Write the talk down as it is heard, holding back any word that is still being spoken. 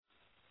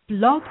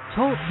Blog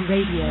Talk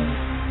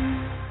Radio.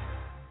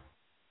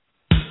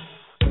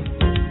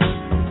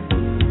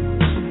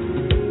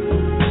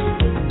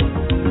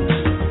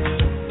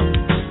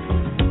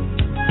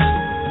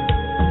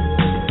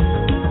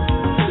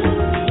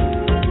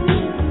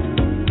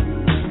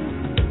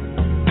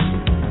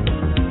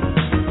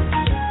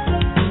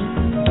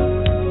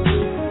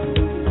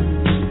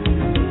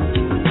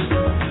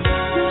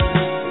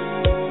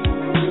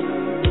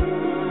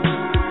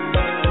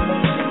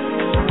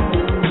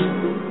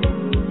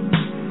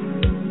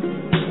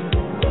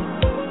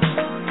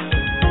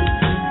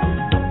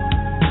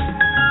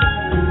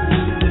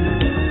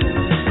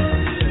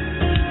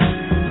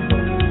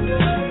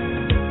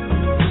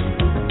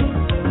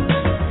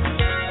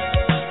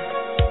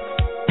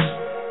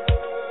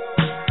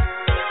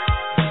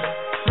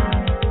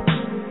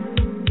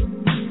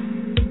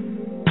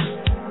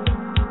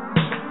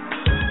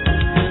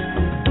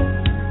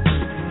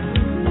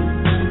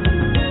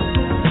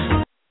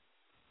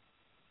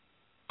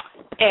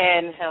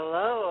 And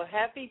hello,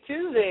 happy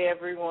Tuesday,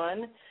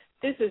 everyone.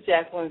 This is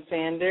Jacqueline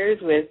Sanders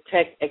with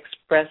Tech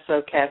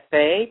Expresso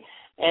Cafe,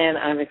 and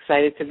I'm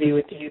excited to be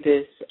with you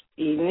this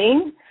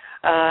evening.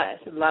 A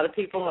lot of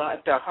people are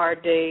after a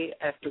hard day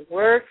after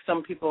work,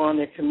 some people on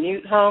their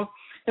commute home,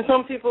 and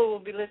some people will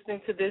be listening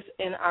to this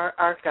in our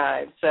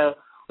archive. So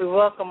we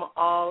welcome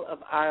all of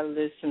our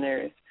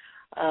listeners.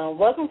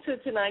 Welcome to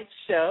tonight's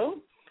show,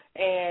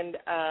 and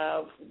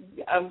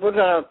we're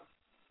going to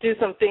do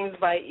some things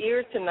by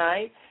ear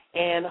tonight.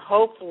 And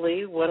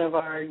hopefully one of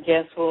our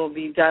guests will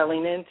be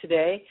dialing in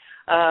today.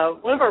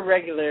 One of our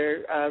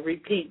regular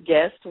repeat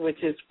guests,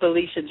 which is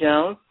Felicia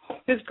Jones,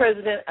 who's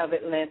president of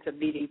Atlanta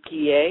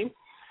BDPA,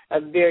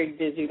 a very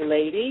busy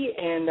lady.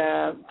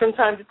 And from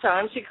time to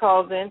time she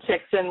calls in,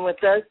 checks in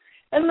with us,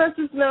 and lets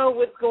us know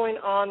what's going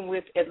on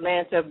with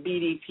Atlanta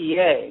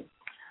BDPA.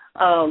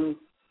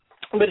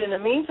 But in the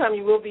meantime,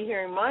 you will be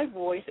hearing my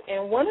voice.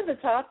 And one of the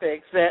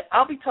topics that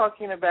I'll be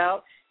talking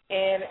about,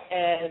 and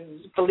as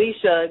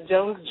Felicia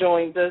Jones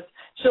joins us,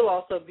 she'll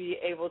also be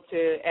able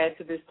to add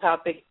to this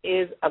topic,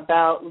 is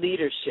about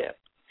leadership.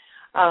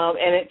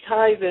 And it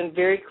ties in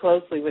very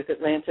closely with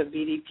Atlanta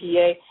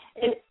BDPA.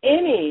 And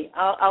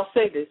I'll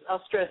say this,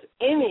 I'll stress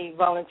any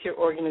volunteer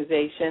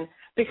organization,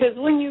 because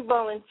when you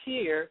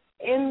volunteer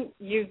and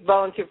you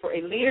volunteer for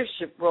a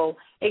leadership role,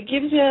 it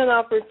gives you an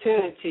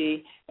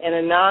opportunity in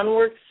a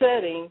non-work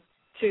setting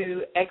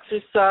to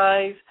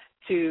exercise,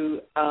 to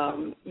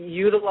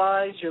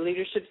utilize your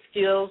leadership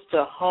skills,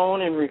 to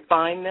hone and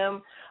refine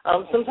them.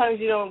 Sometimes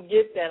you don't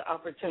get that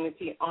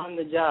opportunity on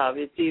the job.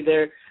 It's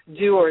either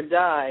do or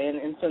die,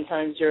 and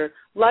sometimes your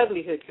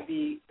livelihood could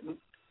be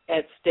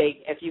at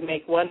stake if you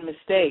make one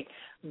mistake.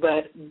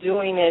 But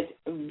doing it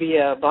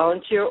via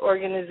volunteer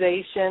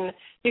organization,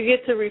 you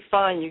get to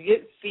refine, you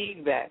get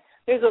feedback.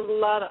 There's a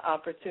lot of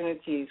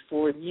opportunities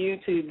for you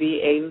to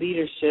be a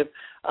leadership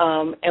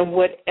and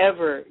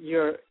whatever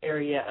your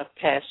area of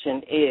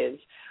passion is.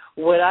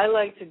 What I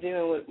like to do,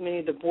 and what many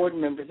of the board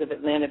members of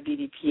Atlanta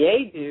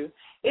BDPA do,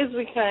 is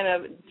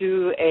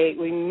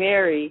we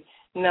marry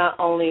not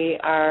only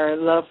our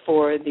love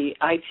for the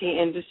IT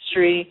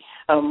industry,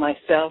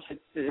 myself,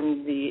 it's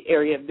in the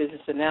area of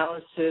business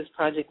analysis,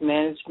 project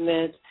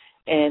management,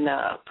 and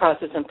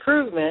process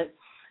improvement,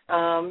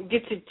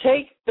 get to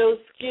take those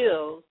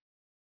skills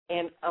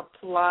and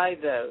apply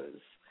those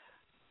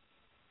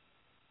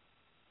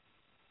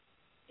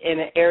in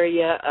an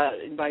area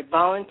by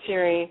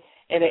volunteering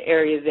in an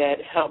area that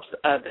helps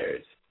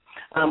others.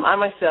 I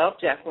myself,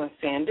 Jacqueline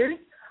Sanders,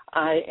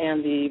 I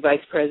am the Vice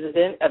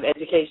President of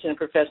Education and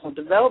Professional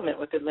Development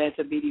with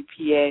Atlanta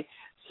BDPA,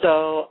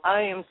 so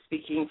I am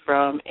speaking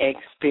from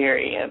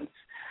experience.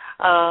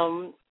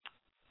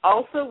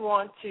 Also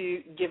want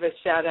to give a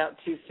shout-out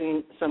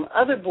to some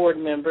other board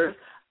members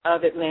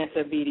of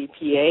Atlanta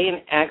BDPA,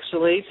 and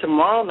actually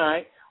tomorrow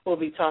night we'll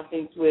be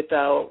talking with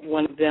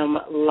one of them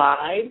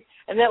live,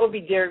 and that will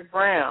be Derek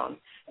Brown.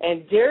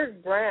 And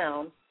Derek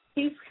Brown,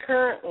 he's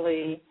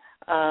currently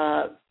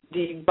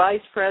the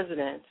vice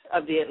president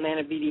of the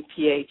Atlanta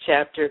BDPA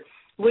chapter,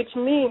 which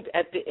means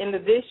at the end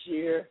of this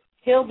year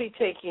he'll be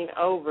taking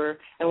over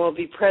and will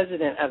be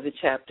president of the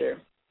chapter.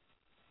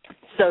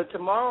 So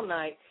tomorrow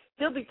night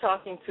he'll be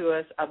talking to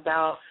us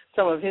about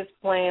some of his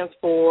plans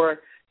for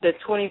the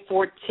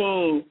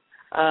 2014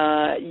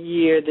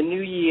 year, the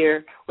new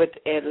year with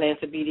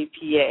Atlanta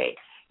BDPA.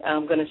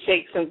 I'm going to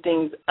shake some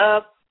things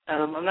up.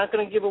 I'm not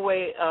going to give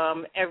away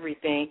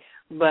everything,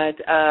 but,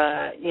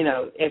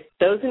 if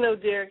those who know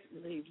Derek,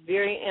 he's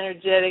very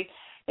energetic,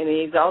 and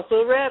he's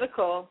also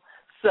radical.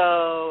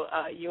 So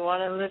you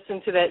want to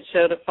listen to that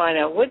show to find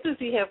out what does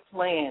he have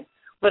planned.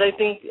 But I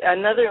think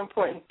another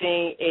important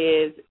thing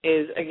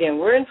is again,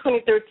 we're in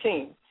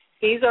 2013.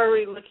 He's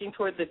already looking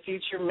toward the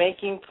future,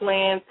 making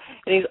plans,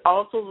 and he's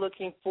also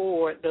looking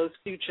for those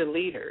future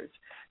leaders.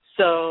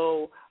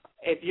 So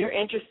if you're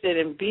interested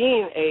in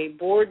being a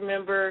board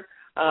member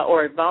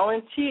or a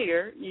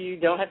volunteer, you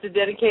don't have to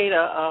dedicate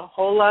a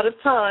whole lot of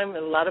time. A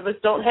lot of us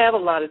don't have a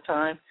lot of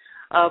time.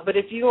 But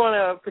if you want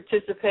to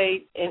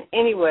participate in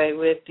any way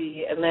with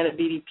the Atlanta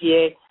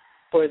BDPA,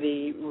 for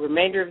the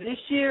remainder of this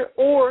year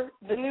or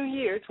the new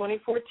year,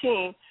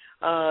 2014,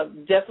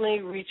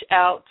 definitely reach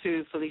out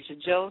to Felicia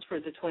Jones for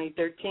the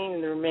 2013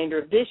 and the remainder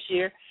of this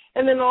year,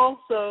 and then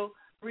also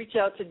reach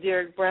out to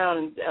Derek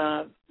Brown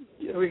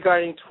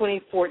regarding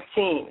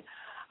 2014.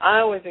 I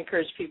always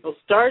encourage people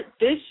start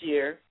this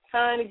year,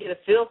 kind of get a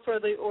feel for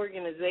the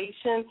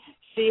organization,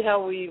 see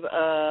how we've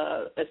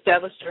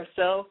established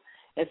ourselves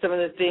and some of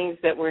the things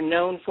that we're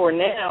known for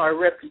now, our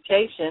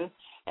reputation,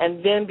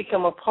 and then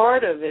become a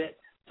part of it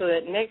so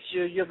that next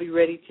year you'll be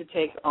ready to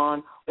take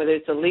on whether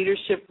it's a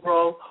leadership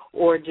role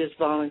or just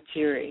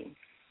volunteering.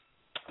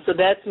 So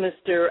that's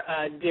Mr.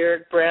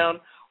 Derek Brown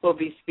we'll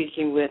be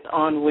speaking with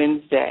on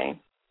Wednesday.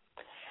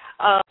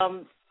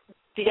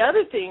 The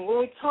other thing, when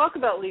we talk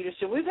about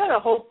leadership, we've got a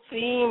whole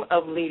theme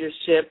of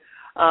leadership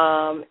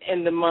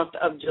in the month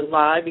of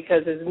July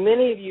because as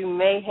many of you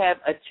may have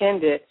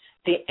attended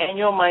the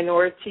annual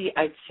Minority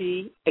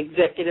IT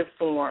Executive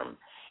Forum,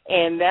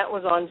 and that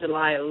was on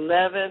July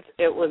 11th.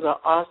 It was an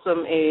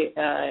awesome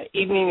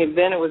evening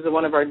event. It was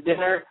one of our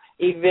dinner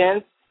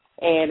events,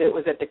 and it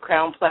was at the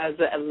Crown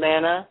Plaza,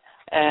 Atlanta,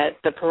 at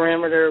the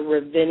Perimeter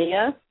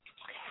Ravinia.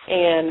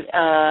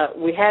 And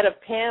we had a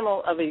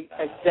panel of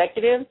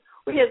executives.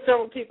 We had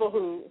several people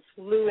who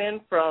flew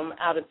in from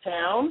out of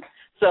town,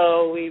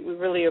 so we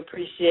really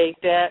appreciate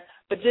that.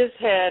 But just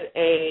had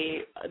a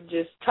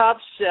just top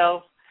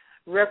shelf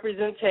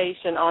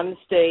representation on the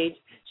stage,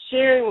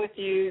 sharing with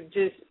you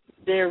just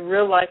their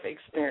real life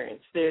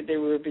experience. They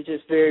were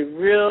just very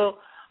real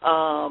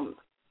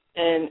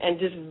and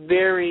just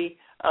very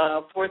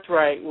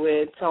forthright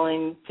with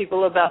telling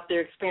people about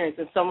their experience,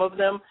 and some of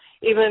them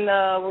even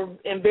were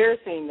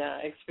embarrassing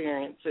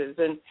experiences.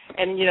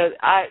 And you know,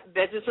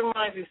 that just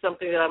reminds me of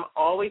something that I'm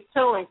always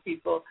telling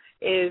people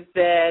is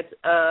that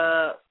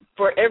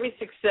for every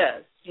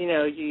success, you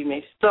know, you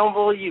may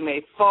stumble, you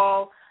may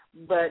fall,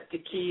 but the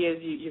key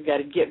is you've got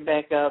to get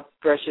back up,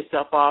 brush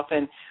yourself off,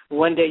 and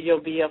one day you'll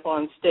be up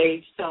on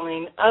stage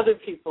telling other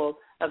people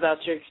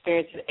about your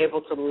experience and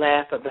able to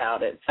laugh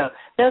about it. So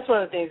that's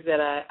one of the things that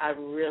I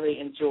really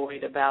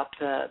enjoyed about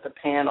the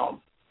panel.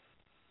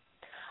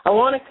 I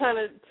want to kind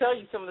of tell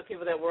you some of the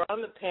people that were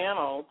on the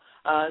panel,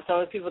 some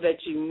of the people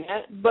that you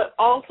met, but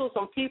also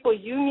some people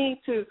you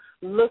need to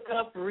look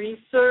up,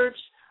 research,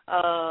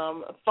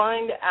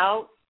 find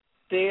out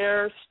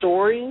their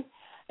story,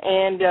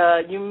 and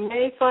you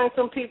may find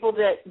some people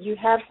that you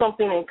have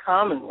something in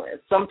common with,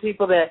 some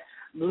people that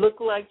look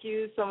like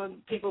you.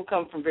 Some people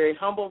come from very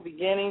humble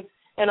beginnings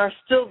and are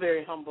still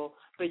very humble,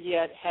 but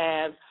yet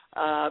have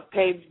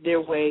paved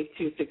their way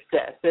to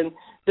success. And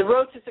the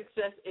road to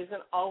success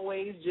isn't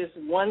always just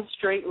one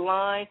straight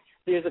line.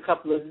 There's a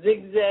couple of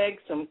zigzags,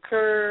 some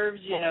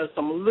curves, you know,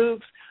 some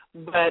loops,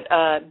 but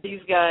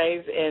these guys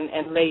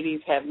and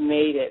ladies have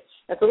made it.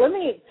 And so let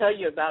me tell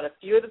you about a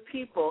few of the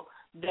people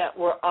that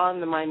were on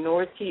the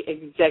Minority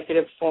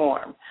Executive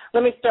Forum.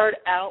 Let me start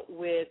out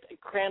with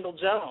Crandall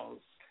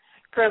Jones.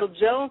 Crandall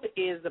Jones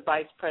is the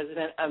Vice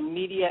President of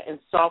Media and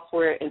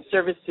Software and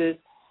Services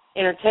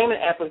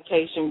Entertainment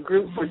Application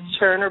Group for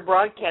Turner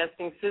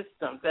Broadcasting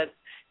Systems. That's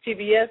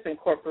TBS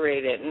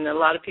Incorporated, and a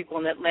lot of people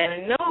in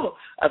Atlanta know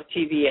of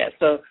TBS.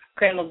 So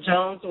Crandall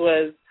Jones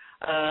was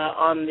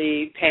on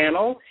the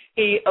panel.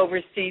 He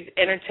oversees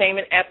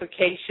entertainment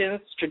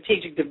applications,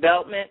 strategic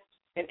development,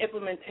 and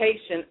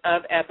implementation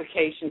of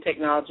application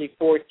technology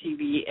for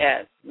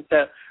TBS.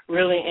 So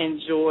really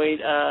enjoyed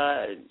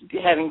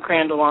having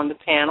Crandall on the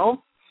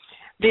panel.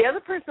 The other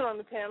person on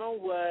the panel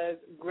was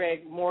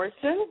Greg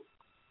Morrison,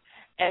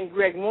 and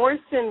Greg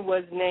Morrison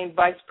was named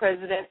Vice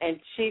President and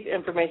Chief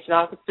Information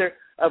Officer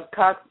of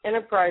Cox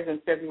Enterprise in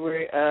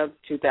February of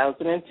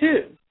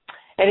 2002.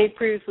 And he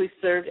previously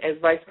served as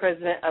Vice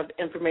President of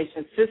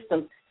Information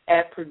Systems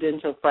at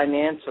Prudential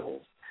Financial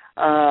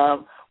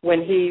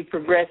when he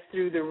progressed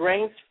through the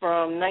ranks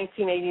from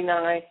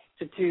 1989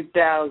 to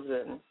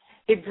 2000.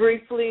 He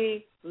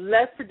briefly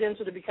left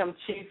Prudential to become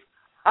Chief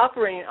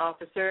Operating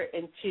Officer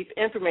and Chief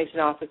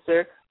Information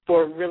Officer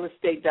for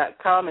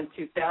realestate.com in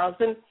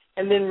 2000,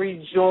 and then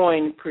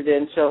rejoined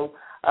Prudential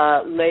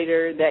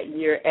later that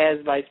year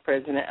as Vice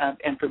President of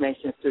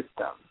Information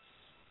Systems.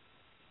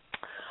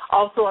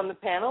 Also on the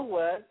panel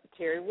was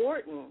Terry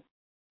Wharton.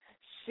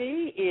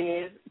 She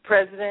is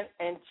President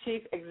and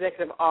Chief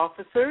Executive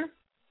Officer.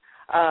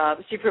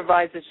 She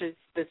provides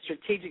the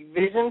strategic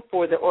vision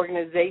for the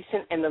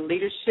organization and the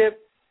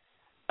leadership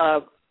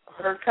of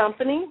her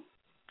company.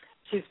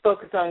 She's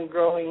focused on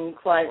growing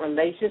client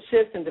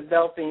relationships and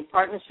developing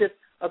partnerships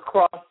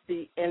across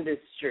the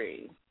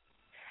industry.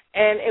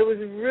 And it was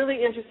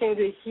really interesting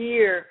to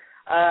hear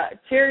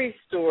Terry's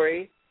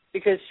story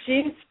because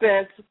she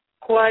spent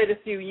quite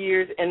a few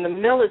years in the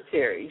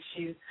military.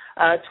 She's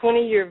a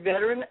 20-year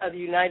veteran of the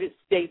United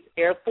States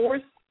Air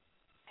Force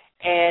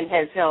and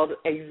has held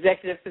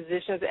executive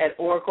positions at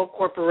Oracle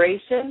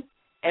Corporation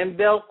and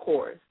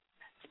Belcorp,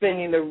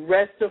 spending the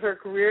rest of her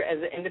career as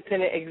an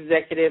independent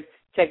executive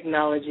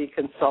technology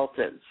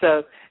consultant.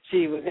 So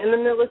she was in the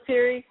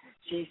military.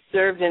 She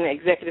served in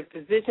executive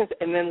positions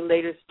and then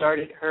later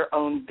started her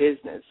own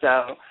business.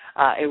 So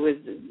it was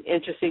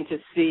interesting to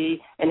see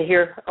and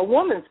hear a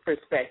woman's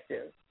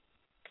perspective.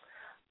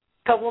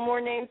 A couple more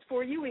names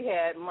for you. We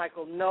had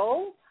Michael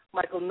Knoll.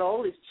 Michael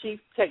Knoll is Chief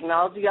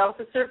Technology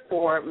Officer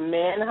for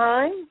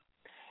Mannheim.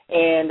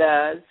 And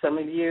some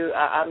of you,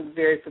 I'm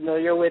very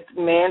familiar with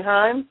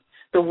Mannheim,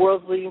 the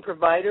world's leading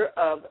provider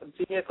of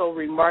vehicle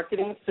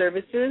remarketing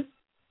services.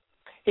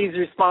 He's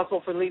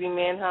responsible for leading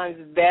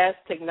Mannheim's vast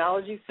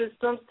technology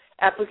systems,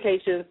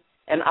 applications,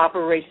 and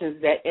operations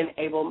that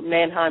enable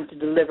Mannheim to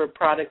deliver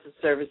products and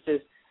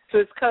services to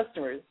its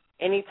customers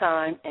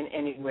anytime and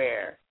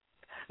anywhere.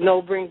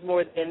 Knoll brings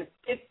more than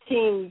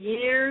 15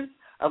 years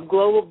of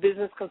global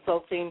business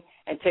consulting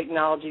and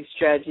technology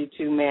strategy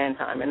to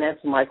Mannheim, and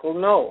that's Michael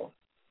Knoll.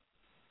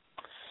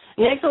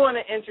 Next, I want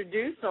to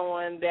introduce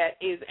someone that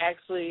is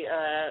actually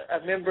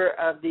a member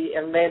of the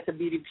Atlanta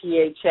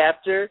BDPA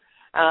chapter,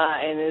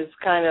 and is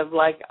kind of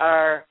like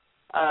our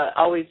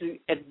always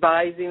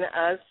advising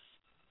us,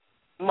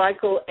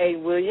 Michael A.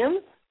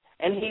 Williams,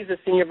 and he's the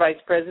Senior Vice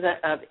President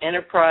of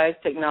Enterprise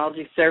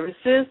Technology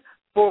Services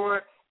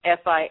for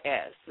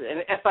FIS.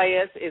 And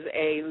FIS is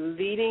a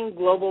leading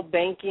global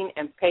banking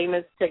and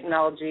payments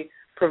technology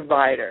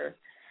provider.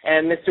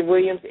 And Mr.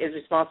 Williams is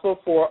responsible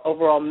for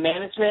overall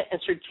management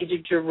and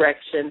strategic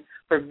direction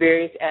for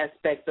various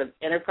aspects of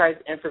enterprise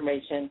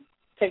information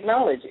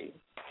technology.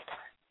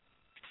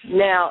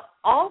 Now,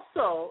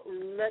 also,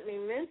 let me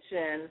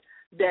mention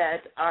that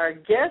our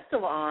guest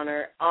of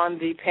honor on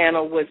the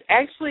panel was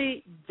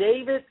actually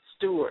David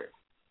Steward.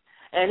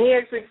 And he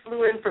actually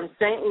flew in from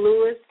St.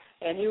 Louis,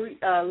 and he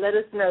let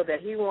us know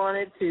that he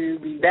wanted to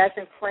be back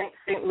in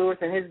St. Louis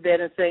in his bed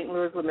in St.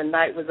 Louis when the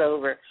night was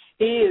over.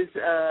 He is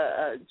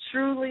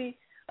truly,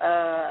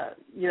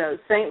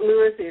 St.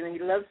 Louis, and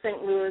he loves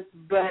St. Louis,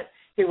 but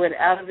he went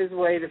out of his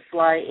way to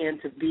fly in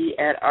to be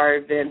at our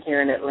event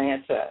here in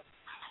Atlanta.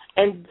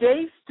 And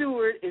Dave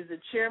Steward is the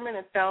chairman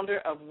and founder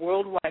of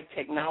Worldwide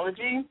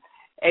Technology,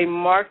 a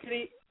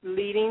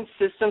market-leading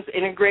systems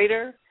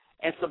integrator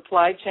and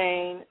supply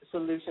chain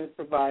solutions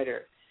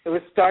provider. It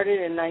was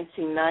started in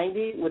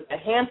 1990 with a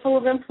handful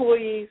of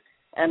employees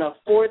and a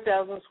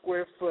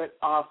 4,000-square-foot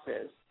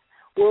office.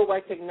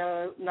 Worldwide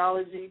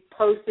Technology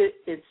posted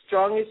its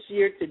strongest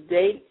year to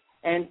date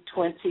in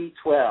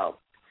 2012.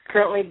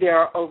 Currently, there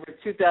are over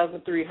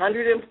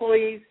 2,300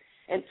 employees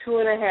and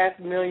 2.5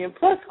 million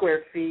plus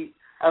square feet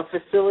of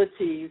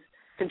facilities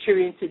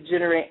contributing to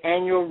generate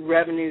annual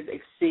revenues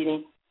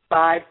exceeding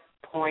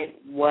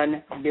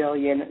 $5.1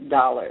 billion.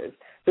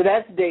 So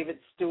that's David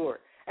Stewart.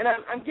 And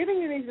I'm giving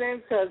you these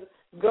names because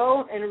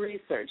go and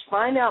research.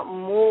 Find out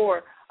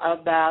more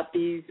about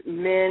these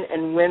men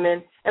and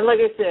women. And like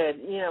I said,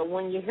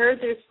 when you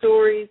heard their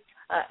stories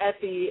at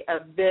the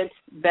event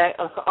back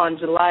on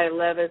July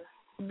 11th,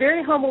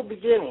 very humble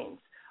beginnings.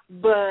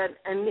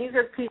 And these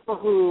are people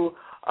who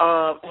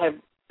have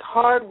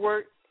hard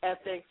work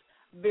ethics,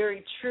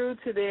 very true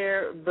to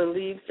their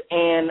beliefs,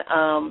 and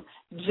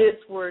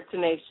just were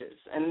tenacious.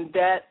 And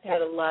that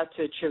had a lot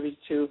to attribute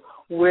to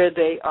where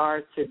they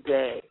are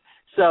today.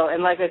 So,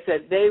 and like I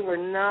said, they were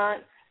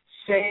not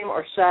shame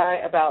or shy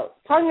about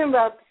talking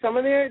about some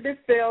of their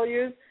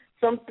failures,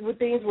 some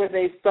things where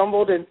they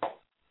stumbled, and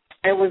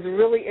it was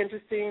really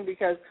interesting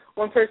because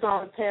one person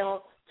on the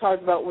panel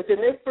talked about within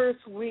their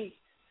first week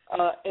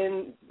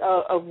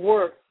of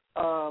work,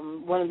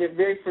 one of their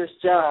very first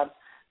jobs,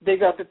 they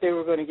thought that they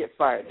were going to get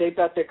fired. They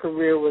thought their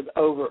career was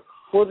over.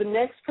 Well, the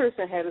next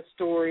person had a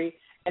story,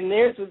 and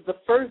theirs was the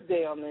first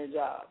day on their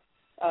job.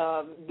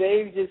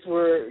 They just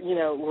were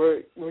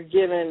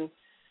given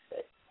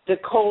the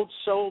cold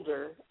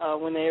shoulder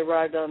when they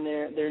arrived on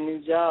their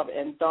new job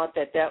and thought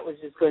that was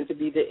just going to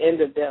be the end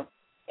of them.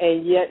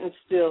 And yet and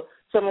still,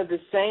 some of the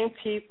same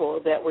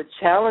people that were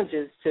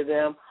challenges to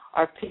them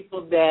are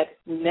people that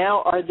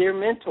now are their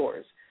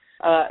mentors.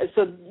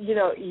 So,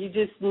 you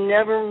just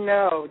never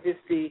know just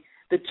the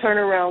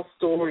turnaround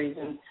stories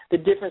and the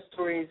different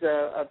stories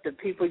of the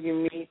people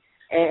you meet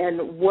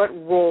and what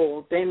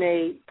role they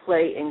may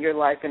play in your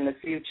life in the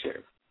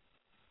future.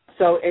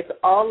 So it's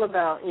all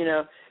about,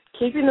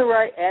 keeping the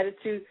right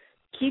attitude,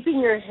 keeping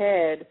your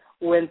head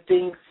when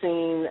things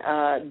seem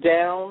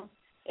down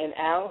and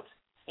out,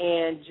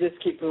 and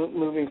just keep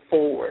moving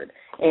forward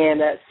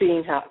and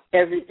seeing how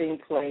everything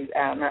plays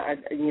out.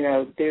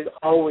 Now, there's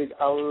always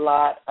a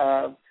lot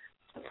of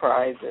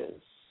surprises.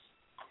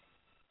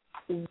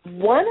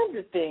 One of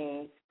the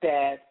things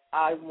that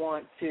I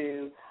want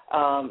to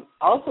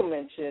also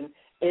mention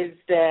is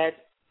that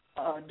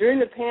during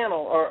the panel,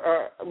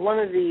 or one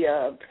of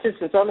the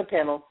participants on the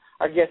panel,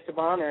 our guest of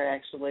honor,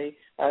 actually,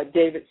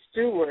 David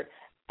Stewart,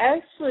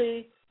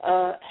 actually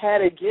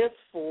had a gift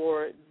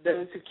for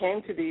those who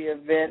came to the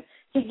event.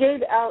 He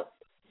gave out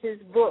his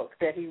book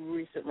that he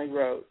recently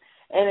wrote,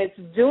 and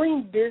it's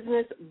Doing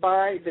Business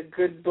by the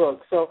Good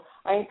Book. So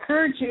I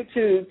encourage you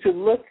to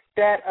look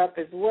that up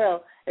as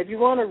well if you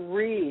want to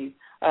read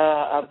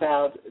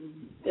about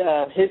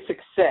his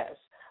success.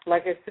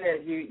 Like I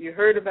said, you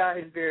heard about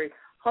his very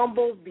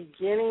humble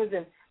beginnings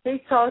he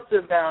talks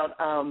about,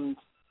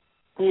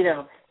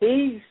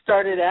 he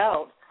started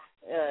out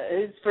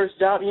his first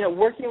job,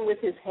 working with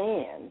his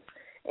hands.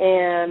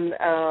 And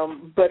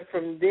but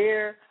from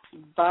there,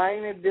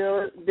 buying a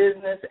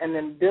business and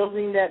then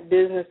building that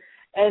business,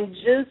 and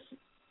just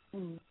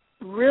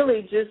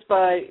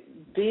by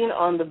being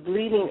on the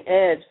bleeding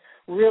edge,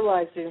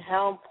 realizing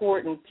how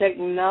important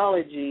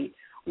technology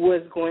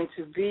was going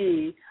to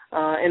be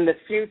in the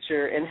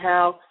future and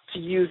how to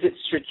use it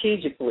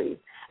strategically.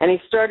 And he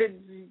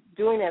started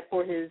doing that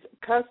for his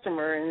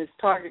customer and his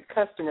target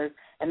customers,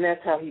 and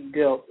that's how he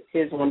built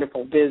his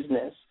wonderful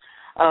business.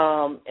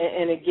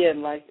 And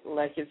again, like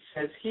it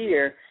says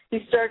here,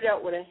 he started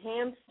out with a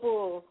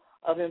handful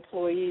of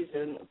employees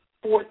in a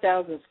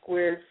 4,000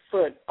 square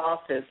foot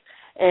office.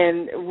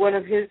 And one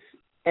of his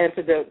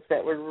anecdotes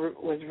that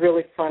was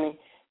really funny,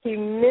 he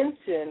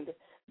mentioned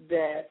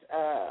that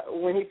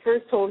when he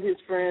first told his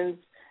friends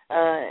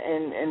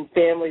and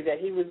family that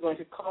he was going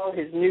to call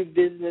his new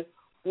business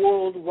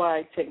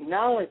Worldwide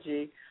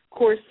Technology, of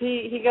course,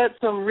 he got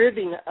some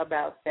ribbing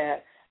about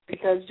that,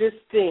 because just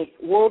think,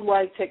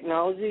 worldwide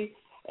technology,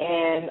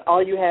 and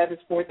all you have is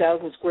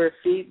 4,000 square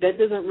feet. That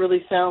doesn't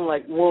really sound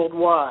like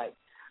worldwide.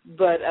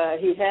 But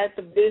he had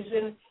the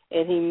vision,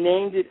 and he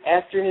named it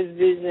after his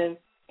vision,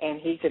 and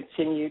he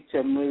continued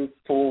to move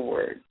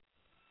forward.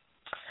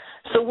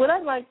 So what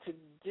I'd like to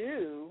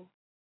do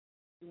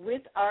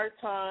with our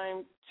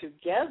time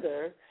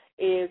together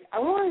is I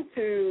wanted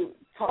to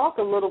talk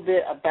a little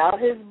bit about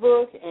his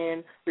book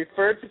and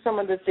refer to some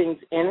of the things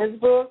in his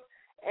book.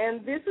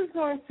 And this is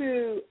going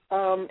to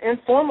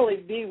informally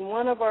be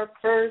one of our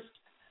first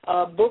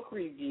book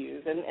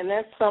reviews. And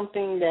that's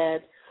something that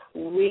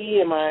we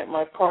and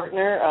my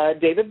partner,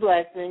 David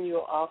Blackman,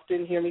 you'll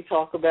often hear me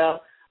talk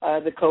about,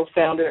 the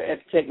co-founder of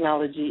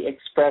Technology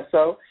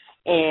Expresso,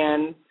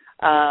 and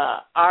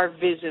our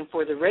vision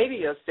for the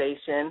radio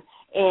station.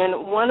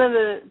 And one of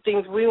the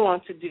things we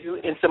want to do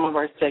in some of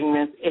our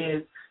segments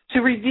is to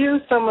review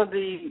some of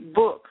the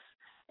books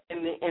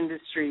in the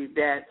industry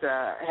that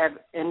have,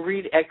 and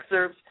read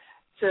excerpts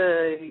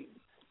to,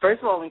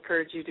 first of all,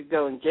 encourage you to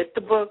go and get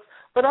the books,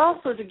 but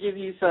also to give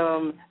you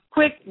some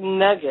quick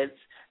nuggets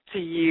to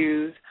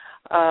use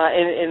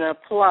and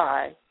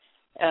apply.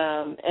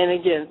 And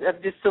again,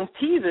 just some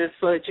teasers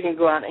so that you can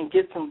go out and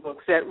get some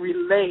books that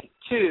relate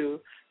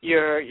to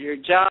your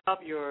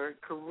job, your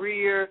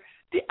career,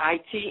 the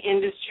IT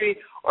industry,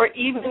 or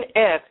even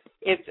if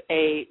it's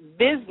a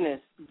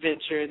business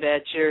venture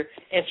that you're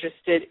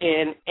interested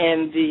in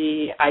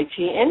the IT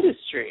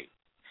industry.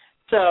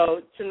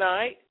 So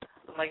tonight,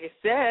 like I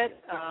said,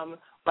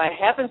 by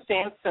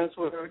happenstance, since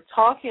we're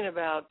talking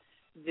about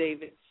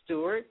David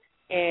Steward,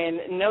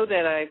 and know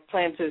that I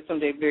plan to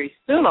someday very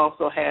soon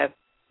also have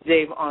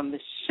Dave on the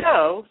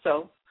show,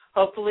 so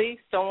hopefully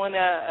someone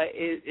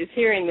is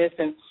hearing this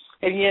and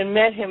you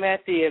met him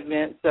at the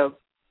event, so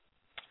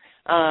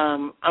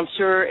I'm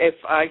sure if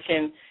I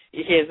can,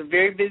 he has a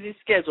very busy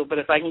schedule, but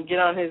if I can get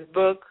on his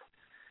book,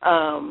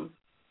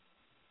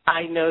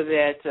 I know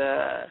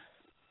that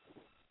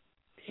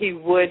he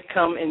would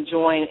come and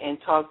join and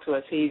talk to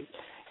us.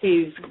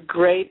 He's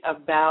great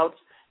about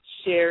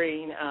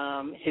sharing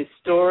his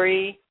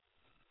story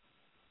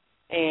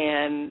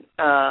and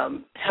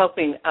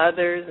helping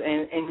others,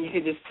 and you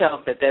can just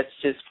tell that that's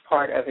just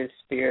part of his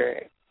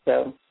spirit.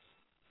 So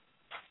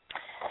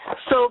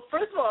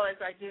first of all, as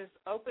I just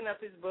open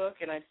up his book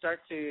and I start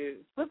to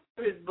flip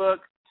through his book,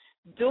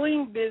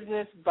 Doing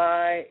Business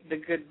by the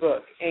Good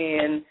Book.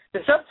 And the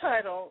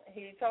subtitle,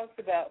 he talks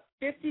about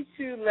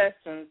 52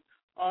 lessons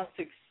on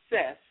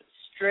success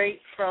straight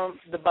from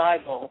the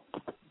Bible.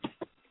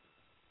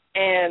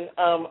 And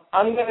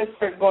I'm going to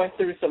start going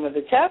through some of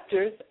the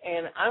chapters,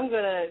 and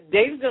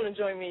Dave's going to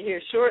join me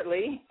here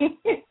shortly.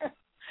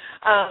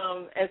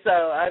 And so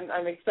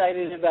I'm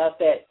excited about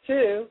that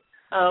too.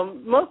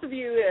 Most of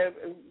you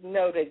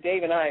know that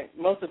Dave and I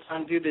most of the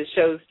time do the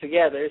shows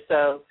together.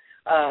 So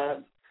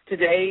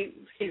today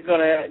he's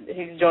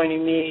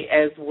joining me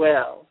as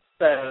well.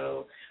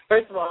 So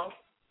first of all,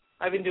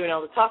 I've been doing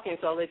all the talking,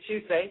 so I'll let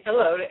you say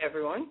hello to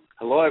everyone.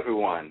 Hello,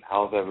 everyone.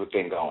 How's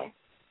everything going?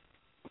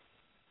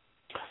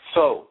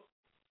 So,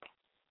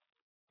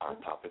 our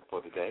topic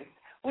for today.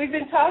 We've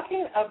been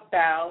talking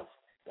about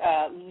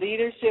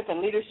leadership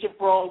and leadership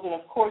roles, and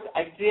of course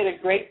I did a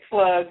great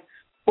plug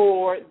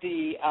for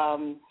the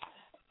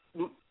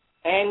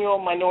annual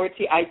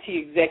Minority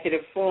IT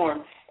Executive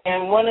Forum,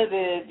 and one of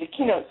the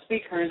keynote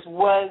speakers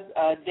was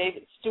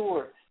David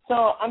Steward. So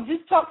I'm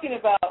just talking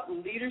about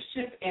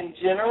leadership in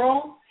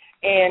general,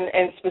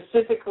 and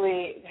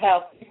specifically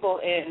how people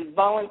in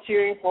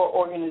volunteering for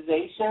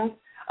organizations,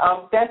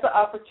 that's an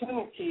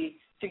opportunity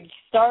to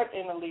start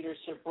in a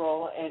leadership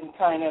role and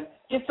kind of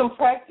get some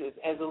practice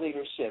as a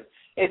leadership.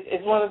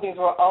 It's one of the things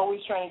we're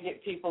always trying to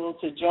get people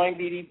to join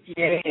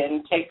BDPA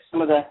and take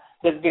some of the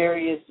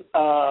various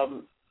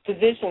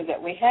positions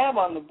that we have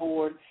on the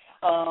board.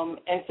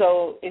 And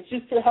so it's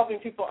just helping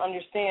people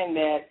understand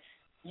that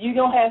you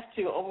don't have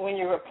to, when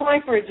you're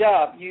applying for a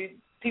job,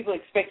 people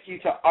expect you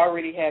to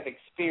already have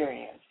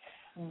experience.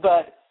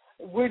 But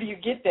where do you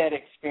get that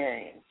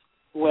experience?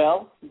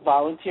 Well,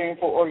 volunteering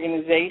for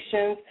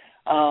organizations,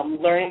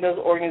 learning those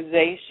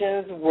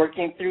organizations,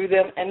 working through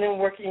them, and then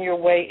working your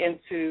way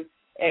into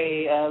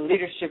a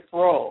leadership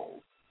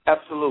role.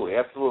 Absolutely,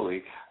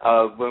 absolutely.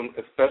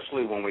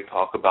 Especially when we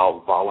talk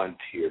about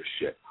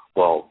volunteership.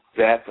 Well,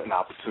 that's an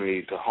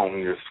opportunity to hone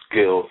your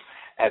skills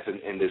as an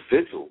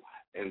individual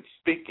in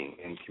speaking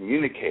and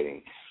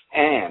communicating,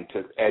 and to,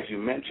 as you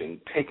mentioned,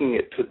 taking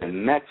it to the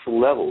next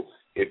level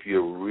if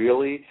you're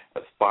really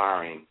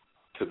aspiring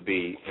to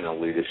be in a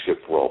leadership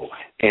role,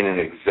 in an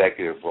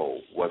executive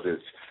role, whether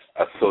it's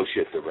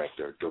associate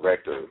director,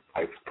 director,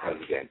 vice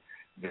president.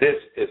 This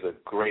is a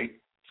great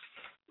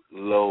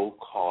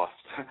low-cost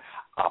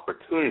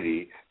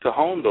opportunity to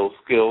hone those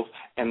skills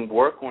and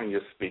work on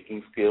your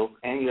speaking skills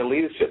and your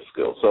leadership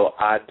skills. So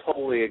I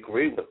totally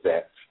agree with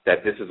that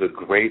this is a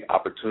great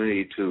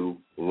opportunity to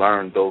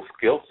learn those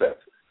skill sets.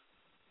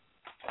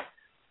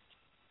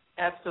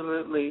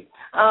 Absolutely.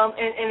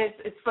 And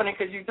it's funny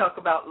because you talk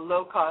about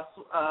low-cost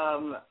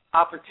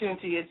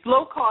opportunity. It's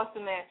low-cost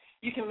in that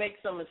you can make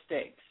some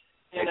mistakes,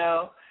 you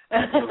know.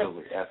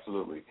 Absolutely,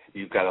 absolutely.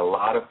 You've got a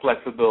lot of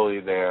flexibility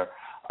there.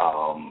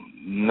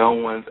 No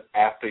one's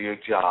after your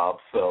job,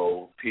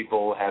 so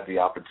people have the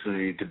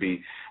opportunity to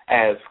be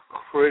as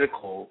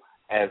critical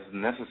as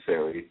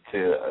necessary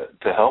to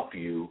help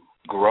you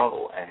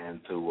grow and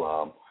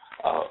to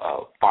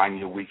find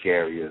your weak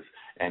areas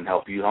and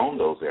help you hone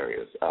those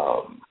areas.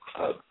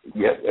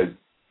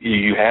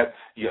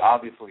 You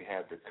obviously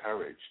have the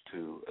courage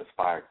to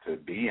aspire to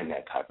be in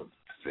that type of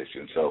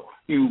position, so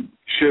you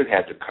should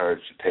have the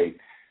courage to take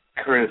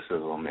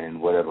criticism in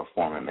whatever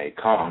form it may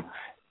come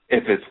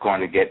if it's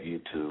going to get you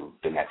to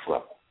the next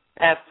level.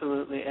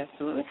 Absolutely,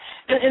 absolutely.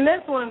 And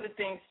that's one of the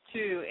things,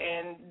 too,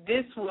 and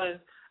this was,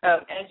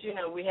 as you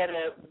know, we had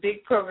a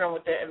big program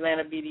with the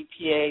Atlanta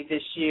BDPA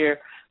this year,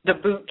 the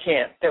boot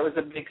camp. That was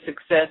a big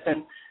success,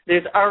 and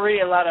there's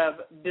already a lot of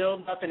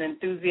build-up and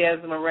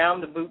enthusiasm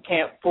around the boot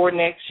camp for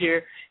next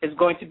year. It's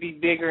going to be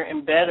bigger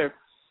and better.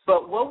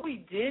 But what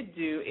we did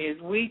do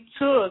is we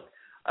took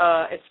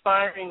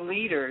aspiring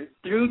leaders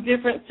through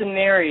different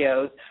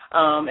scenarios,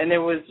 and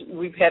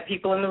we've had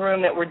people in the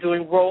room that were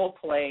doing role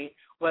play,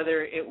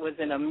 whether it was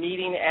in a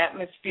meeting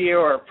atmosphere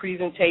or a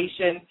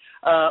presentation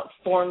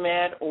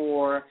format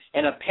or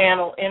in a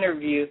panel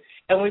interview,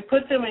 and we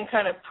put them in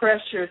kind of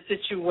pressure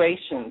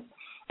situations.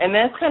 And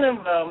that's kind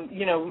of,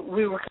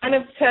 we were kind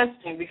of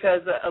testing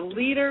because a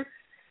leader,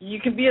 you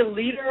can be a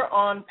leader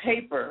on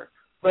paper,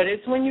 but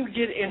it's when you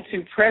get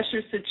into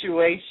pressure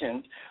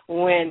situations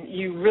when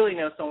you really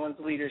know someone's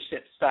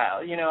leadership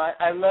style. You know,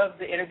 I love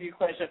the interview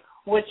question,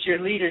 what's your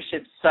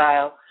leadership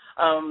style?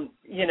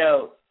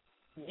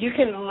 You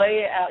can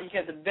lay out, you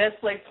have the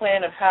best laid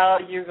plan of how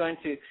you're going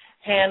to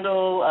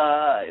handle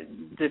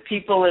the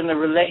people in the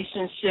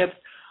relationships,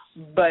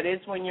 but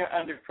it's when you're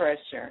under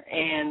pressure.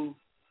 And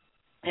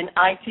in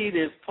IT,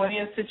 there's plenty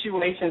of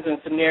situations and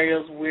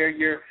scenarios where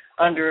you're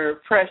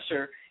under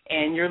pressure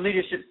and your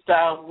leadership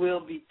style will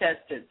be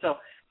tested. So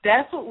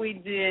that's what we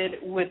did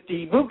with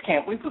the boot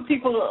camp. We put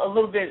people a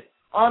little bit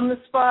on the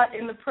spot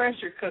in the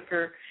pressure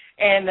cooker,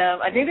 and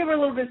I think they were a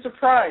little bit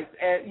surprised,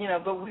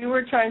 but we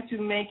were trying to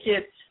make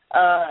it,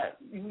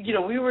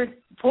 we were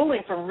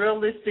pulling from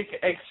realistic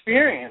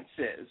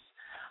experiences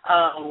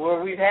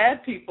where we've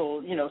had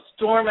people,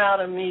 storm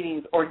out of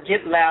meetings or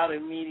get loud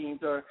in meetings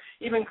or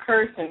even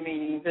curse in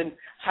meetings, and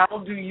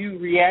how do you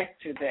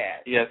react to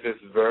that? Yes, it's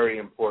very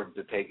important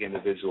to take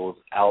individuals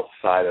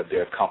outside of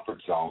their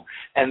comfort zone.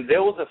 And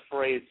there was a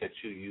phrase that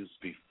you used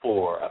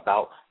before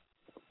about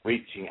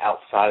reaching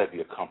outside of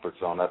your comfort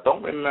zone. I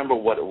don't remember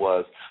what it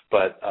was,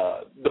 but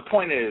the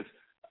point is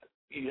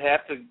you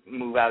have to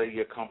move out of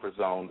your comfort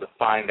zone to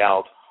find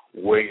out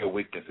where your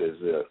weaknesses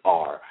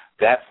are.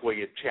 That's where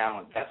your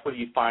challenge. That's where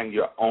you find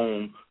your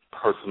own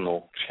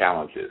personal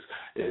challenges.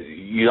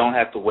 You don't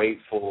have to wait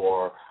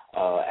for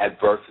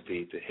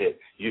adversity to hit.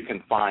 You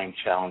can find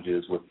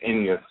challenges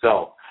within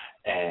yourself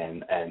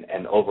and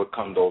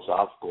overcome those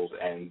obstacles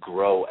and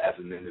grow as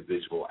an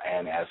individual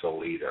and as a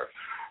leader.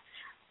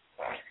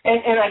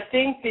 And I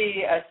think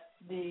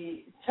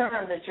the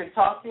term that you're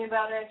talking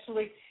about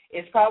actually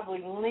is probably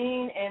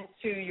lean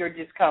into your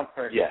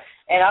discomfort. Yes.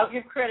 And I'll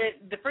give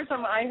credit. The first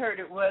time I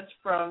heard it was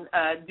from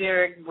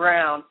Derek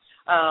Brown.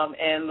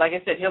 And like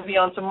I said, he'll be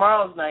on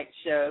tomorrow's night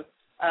show.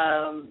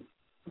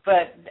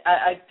 But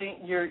I think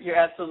you're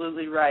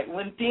absolutely right.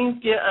 When things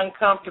get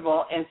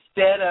uncomfortable,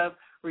 instead of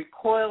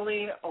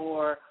recoiling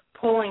or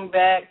pulling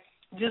back,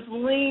 just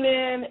lean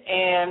in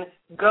and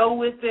go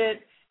with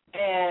it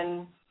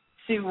and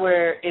see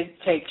where it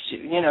takes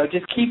you.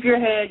 Just keep your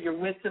head, your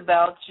wits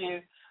about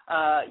you.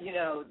 I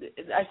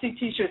see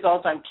T-shirts all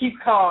the time, keep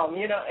calm,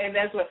 and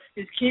that's what,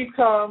 just keep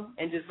calm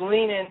and just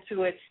lean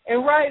into it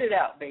and write it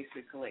out,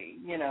 basically.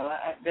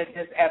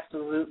 That's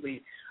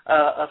absolutely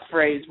a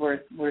phrase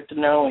worth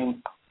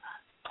knowing.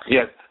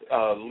 Yes,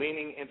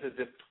 leaning into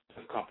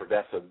discomfort,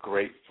 that's a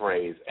great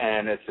phrase,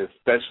 and it's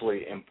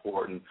especially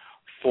important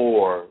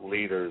for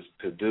leaders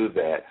to do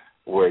that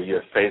where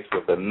you're faced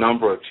with a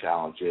number of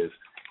challenges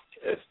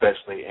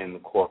especially in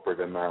corporate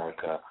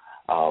America,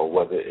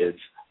 whether it's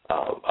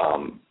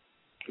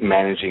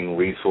managing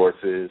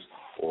resources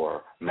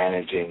or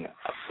managing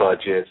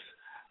budgets.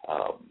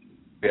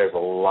 There's a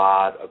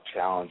lot of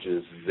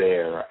challenges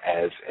there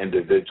as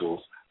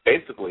individuals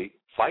basically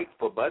fight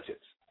for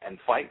budgets and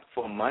fight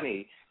for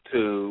money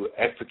to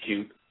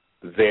execute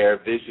their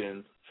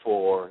vision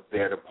for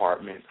their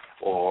department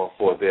or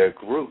for their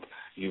group.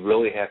 You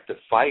really have to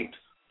fight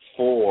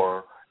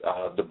for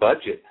the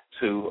budget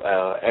to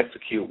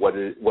execute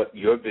what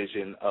your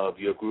vision of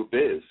your group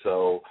is.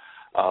 So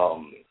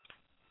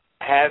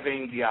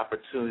having the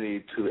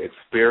opportunity to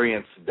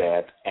experience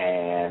that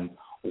and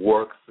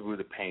work through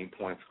the pain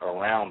points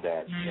around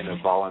that in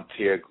a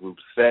volunteer group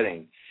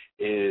setting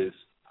is,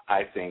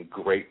 I think,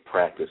 great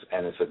practice,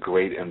 and it's a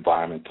great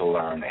environment to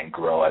learn and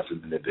grow as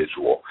an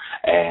individual.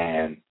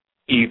 And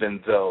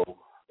even though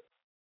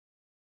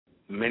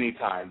many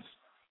times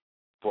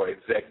for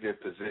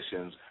executive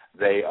positions,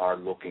 they are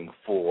looking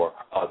for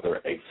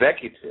other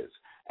executives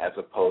as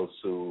opposed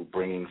to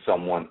bringing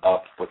someone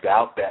up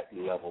without that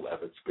level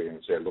of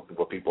experience. They're looking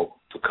for people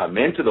to come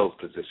into those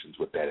positions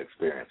with that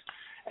experience.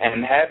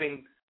 And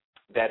having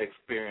that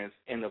experience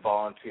in the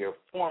volunteer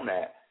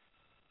format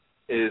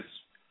is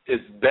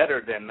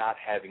better than not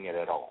having it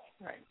at all.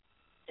 Right.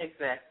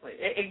 Exactly.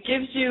 It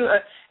gives you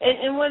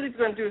and what it's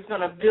going to do is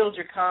going to build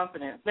your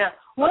confidence. Now,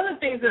 one of the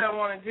things that I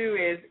want to do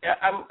is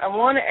I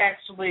want to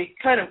actually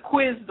kind of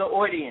quiz the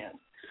audience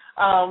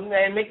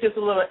and make this a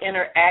little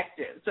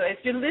interactive. So if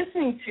you're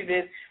listening to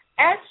this,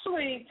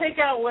 actually take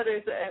out whether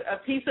it's a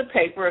piece of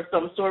paper of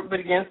some sort, but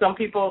again, some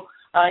people,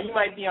 you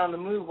might be on the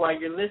move while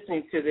you're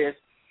listening to this.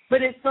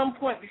 But at some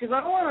point, because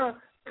I want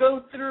to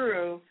go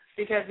through,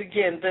 because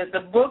again, the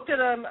book that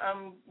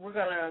we're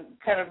going to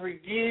kind of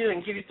review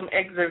and give you some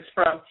excerpts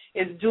from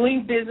is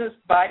Doing Business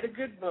by the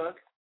Good Book.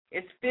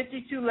 It's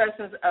 52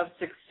 Lessons of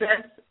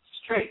Success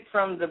Straight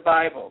from the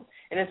Bible,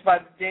 and it's by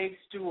Dave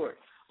Steward.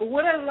 But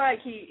what I like,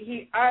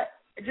 I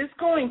just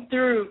going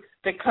through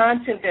the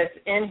content that's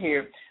in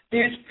here,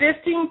 there's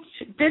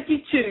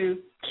 52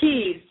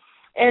 keys,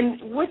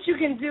 and what you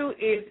can do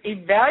is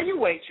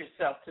evaluate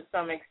yourself to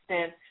some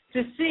extent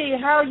to see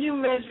how you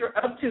measure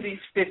up to these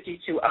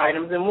 52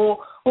 items, and we'll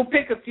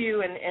pick a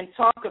few and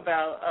talk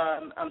about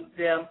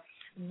them.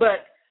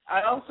 But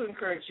I also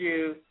encourage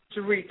you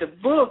to read the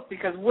book,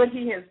 because what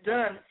he has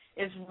done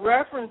is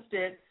referenced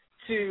it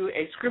to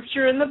a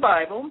scripture in the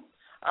Bible,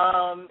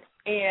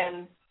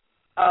 and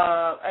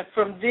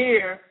from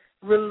there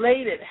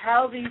related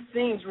how these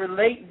things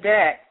relate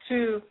back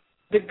to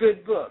the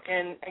Good Book.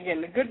 And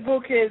again, the Good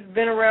Book has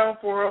been around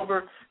for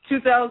over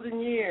 2,000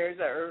 years,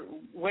 or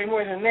way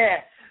more than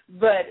that.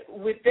 But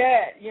with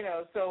that,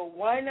 so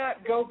why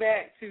not go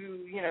back to,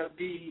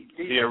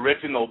 the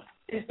original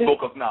book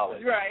of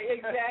knowledge. Right,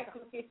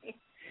 exactly.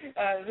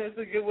 That's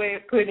a good way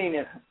of putting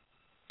it.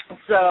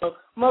 So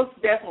most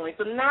definitely.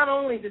 So not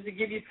only does it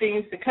give you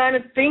things to kind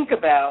of think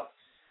about,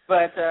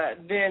 but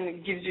then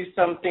it gives you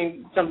some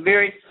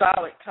very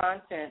solid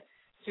content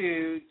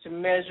to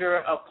measure,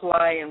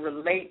 apply, and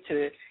relate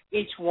to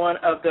each one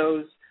of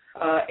those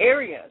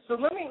areas. So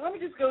let me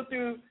just go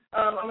through.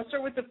 I'm going to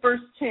start with the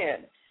first 10.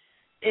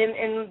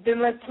 And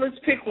then let's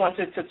pick one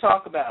to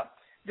talk about.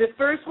 The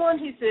first one,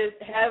 he says,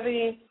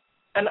 having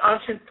an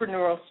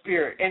entrepreneurial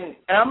spirit. And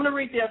I'm going to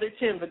read the other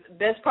 10, but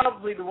that's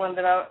probably the one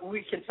that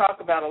we can talk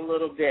about a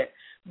little bit.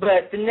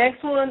 But the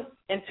next one,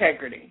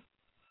 integrity.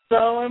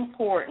 So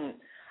important.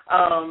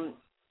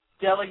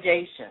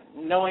 Delegation,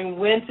 knowing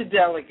when to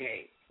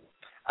delegate.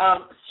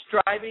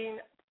 Striving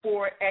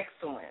for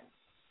excellence.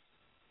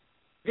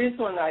 This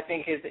one, I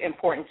think, is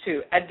important,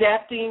 too.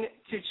 Adapting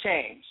to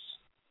change.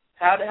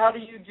 How do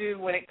you do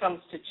when it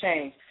comes to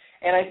change?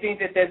 And I think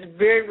that that's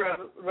very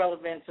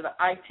relevant to the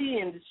IT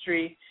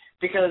industry,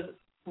 because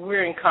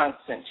we're in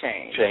constant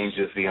change. Change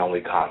is the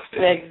only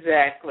constant.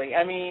 Exactly.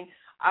 I mean,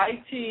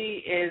 IT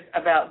is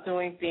about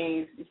doing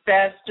things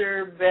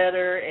faster,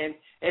 better, and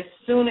as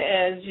soon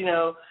as,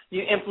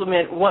 you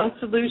implement one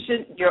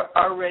solution, you're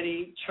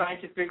already trying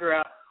to figure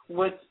out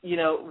what's,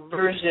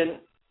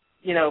 version,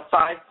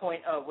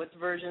 5.0, what's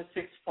version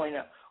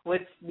 6.0.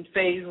 What's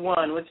phase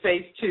 1, what's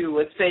phase 2,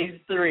 what's phase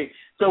 3.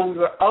 So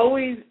we're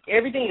always,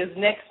 everything is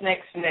next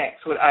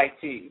with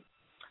IT.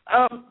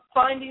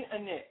 Finding a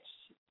niche,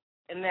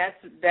 and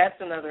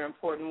that's another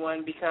important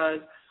one, because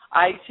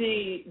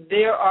IT,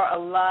 there are a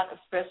lot of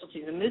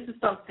specialties, and this is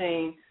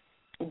something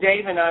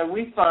Dave and I,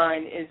 we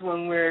find is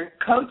when we're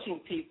coaching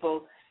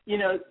people,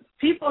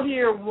 people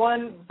hear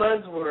one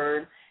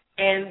buzzword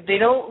and they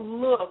don't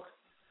look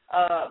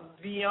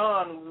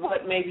beyond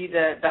what maybe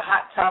the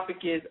hot topic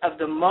is of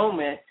the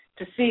moment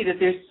to see that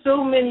there's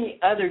so many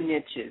other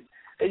niches.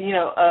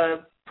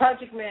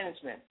 Project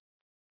management.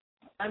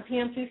 I'm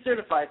PMT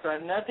certified, so I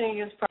have nothing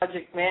against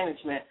project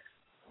management,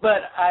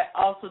 but I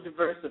also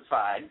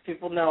diversified.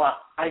 People know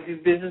I do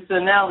business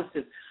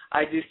analysis.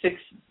 I do Six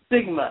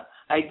Sigma.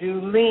 I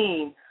do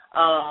Lean.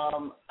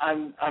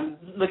 I'm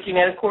looking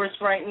at a course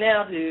right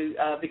now to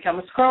become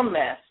a Scrum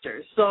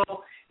Master. So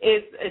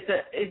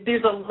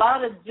there's a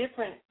lot of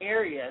different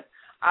areas.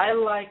 I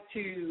like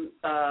to,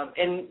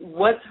 and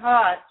what's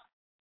hot,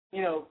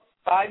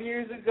 5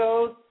 years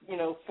ago,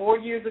 4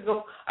 years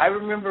ago, I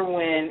remember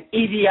when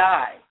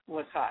EDI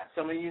was hot.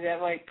 Some of you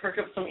that might perk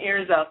up some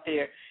ears out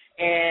there.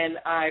 And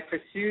I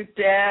pursued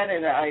that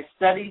and I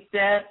studied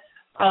that.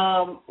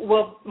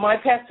 Well, my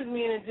path took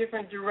me in a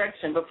different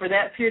direction, but for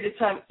that period of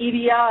time,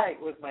 EDI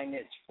was my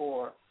niche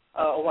for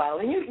a while.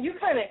 And you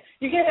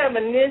can have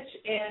a niche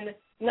in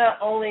not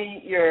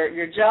only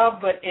your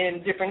job, but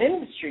in different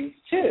industries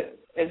too,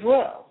 as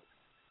well.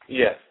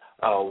 Yes.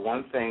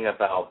 One thing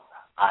about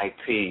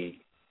IT,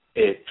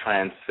 it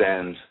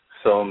transcends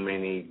so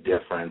many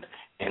different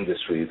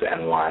industries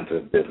and lines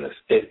of business.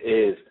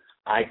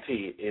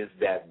 IT is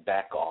that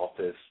back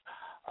office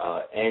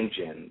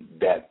engine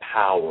that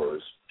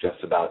powers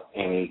just about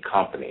any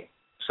company.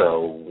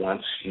 So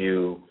once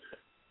you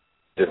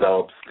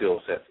develop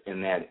skill sets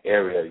in that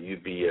area,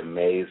 you'd be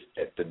amazed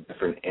at the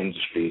different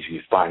industries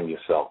you find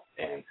yourself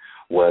in,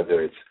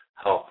 whether it's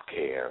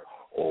healthcare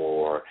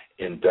or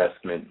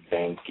investment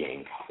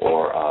banking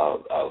or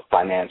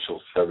financial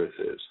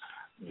services.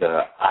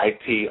 The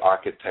IT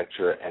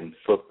architecture and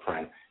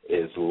footprint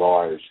is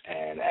large,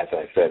 and as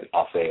I said,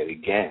 I'll say it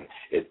again,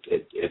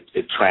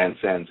 it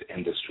transcends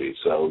industry.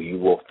 So you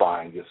will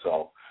find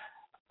yourself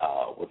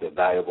with a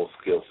valuable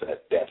skill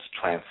set that's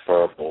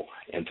transferable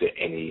into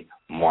any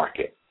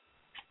market.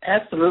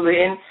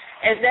 Absolutely, and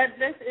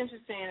that's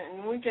interesting,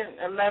 and we can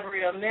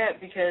elaborate on that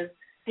because,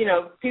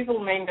 people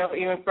may know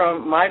even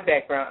from my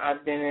background,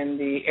 I've been in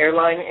the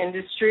airline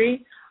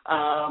industry,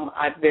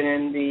 I've been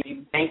in the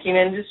banking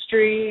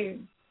industry.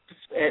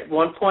 At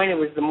one point, it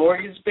was the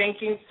mortgage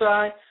banking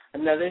side.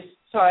 Another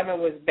time, it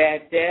was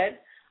bad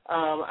debt.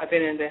 I've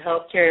been in the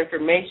healthcare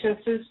information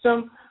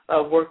system.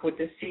 Worked with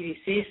the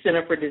CDC,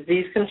 Center for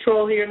Disease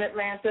Control here in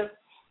Atlanta,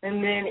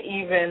 and then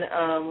even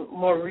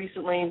more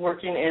recently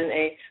working in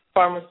a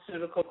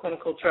pharmaceutical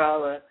clinical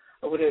trial,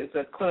 what is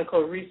a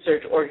clinical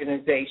research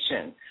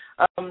organization.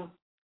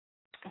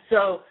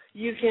 So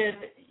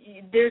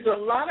there's a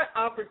lot of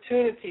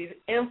opportunities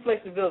and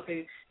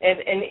flexibility,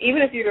 and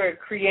even if you're a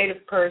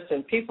creative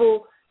person,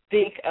 people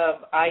think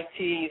of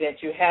IT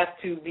that you have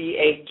to be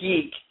a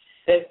geek.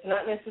 That's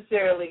not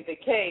necessarily the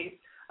case.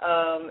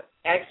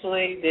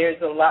 Actually, there's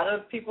a lot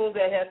of people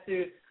that have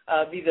to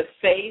be the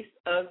face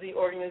of the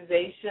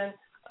organization,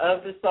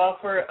 of the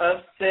software,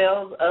 of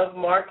sales, of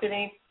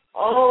marketing,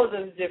 all of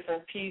those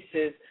different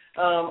pieces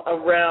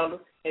around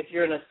if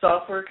you're in a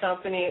software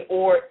company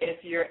or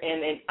if you're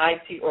in an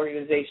IT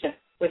organization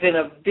within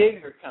a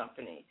bigger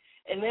company.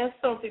 And that's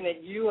something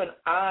that you and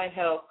I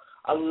help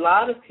a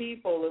lot of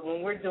people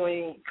when we're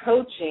doing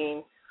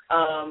coaching.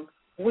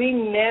 We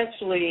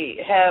naturally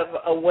have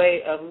a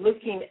way of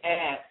looking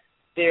at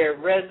their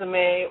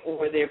resume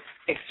or their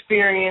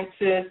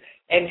experiences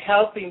and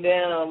helping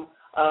them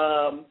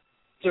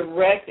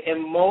direct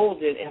and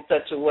mold it in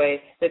such a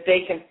way that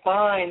they can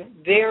find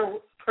their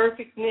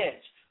perfect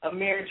niche, a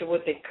marriage of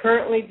what they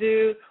currently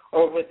do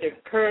or what their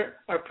current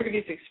or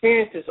previous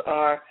experiences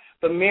are,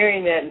 but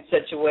marrying that in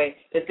such a way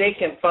that they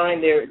can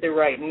find their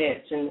right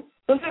niche. And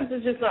sometimes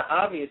it's just not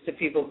obvious to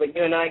people, but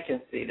you and I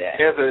can see that.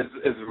 Yeah,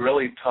 it's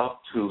really tough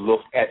to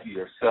look at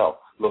yourself,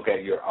 look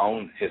at your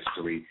own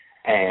history,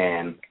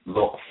 and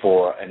look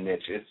for a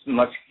niche. It's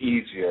much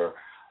easier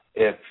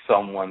if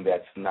someone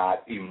that's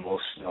not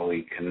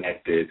emotionally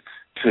connected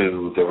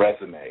to the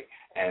resume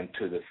and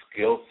to the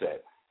skill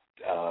set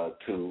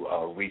to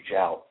reach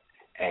out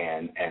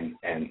and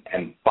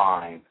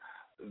find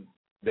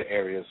the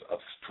areas of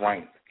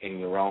strength in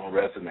your own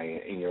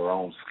resume, in your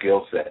own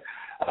skill set.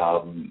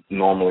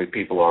 Normally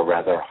people are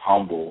rather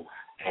humble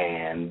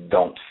and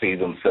don't see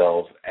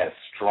themselves as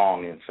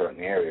strong in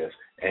certain areas,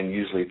 and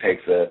usually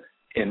takes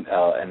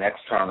an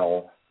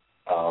external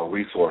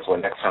resource or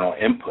an external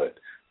input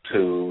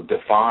to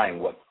define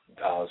what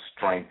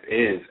strength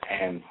is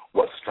and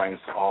what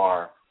strengths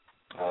are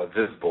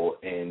visible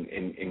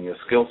in your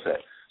skill set.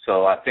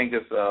 So I think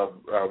it's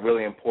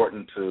really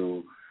important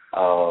to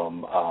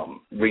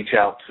reach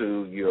out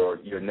to your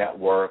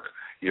network,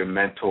 your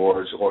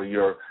mentors, or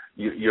your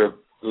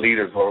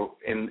leaders, or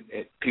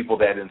people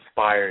that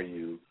inspire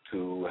you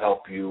to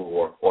help you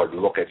or to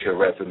look at your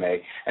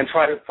resume and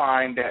try to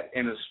find that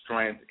inner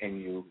strength in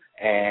you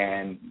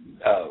and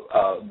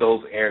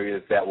those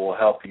areas that will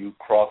help you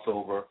cross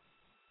over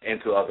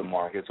into other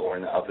markets or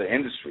in other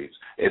industries.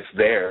 It's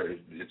there.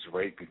 It's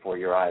right before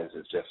your eyes.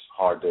 It's just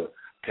hard to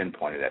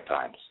pinpoint it at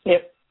times.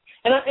 Yep.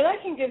 And I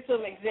can give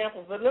some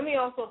examples, but let me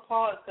also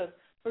pause because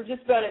we're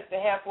just about at the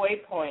halfway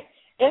point.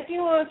 If you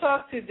want to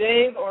talk to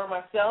Dave or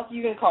myself,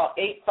 you can call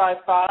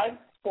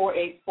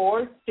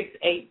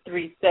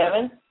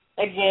 855-484-6837.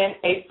 Again,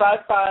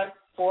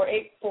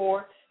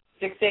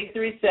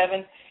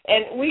 855-484-6837.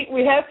 And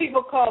we have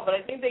people call, but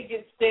I think they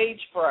get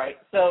stage fright.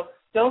 So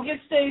don't get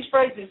stage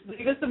fright. Just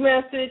leave us a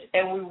message,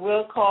 and we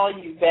will call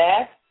you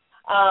back.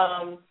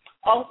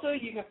 Also,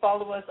 you can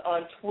follow us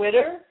on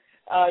Twitter.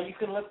 You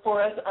can look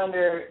for us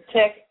under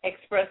Tech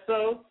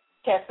Expresso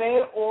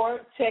Cafe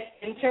or Tech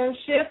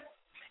Internship,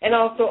 and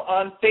also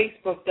on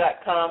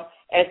Facebook.com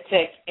at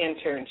Tech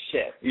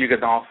Internship. You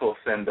can also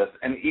send us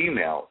an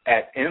email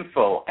at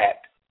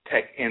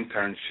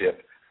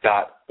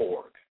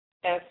info@techinternship.org.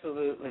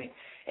 Absolutely.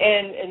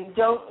 And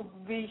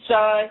don't be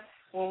shy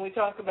when we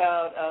talk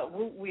about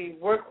we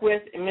work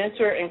with,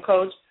 mentor, and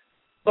coach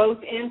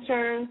both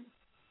interns,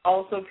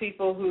 also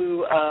people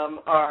who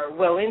are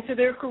well into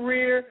their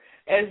career,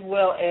 as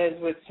well as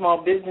with small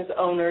business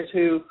owners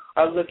who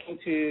are looking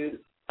to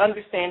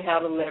understand how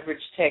to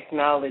leverage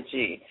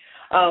technology.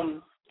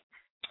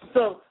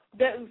 So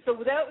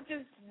without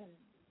just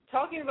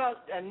talking about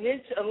a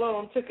niche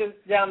alone took us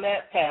down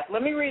that path,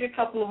 let me read a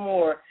couple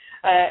more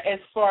as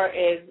far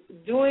as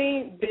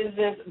doing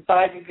business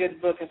by the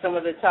good book and some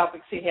of the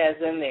topics he has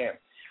in there.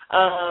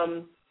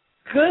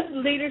 Good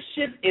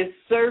leadership is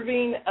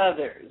serving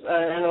others,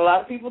 and a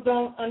lot of people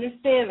don't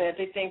understand that.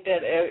 They think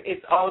that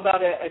it's all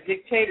about a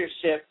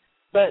dictatorship,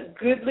 but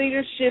good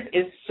leadership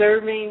is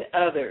serving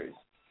others.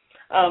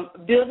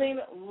 Building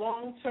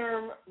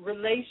long-term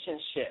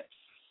relationships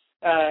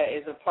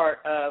is a part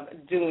of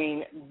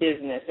doing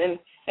business, and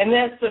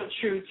that's so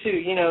true too.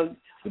 You know,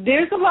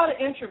 there's a lot of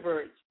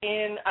introverts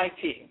in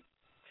IT,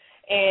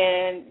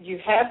 and you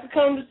have to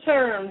come to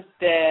terms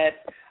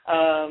that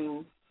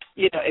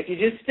you know, if you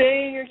just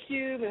stay in your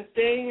cube and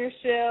stay in your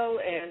shell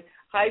and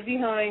hide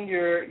behind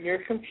your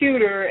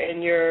computer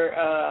and your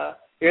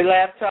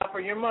laptop or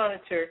your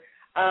monitor,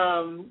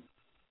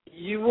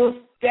 you will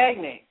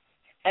stagnate.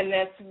 And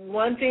that's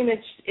one thing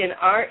that's in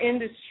our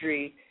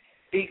industry,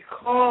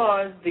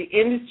 because the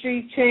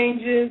industry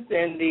changes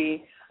and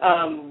the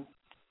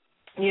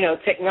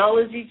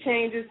technology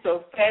changes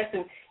so fast,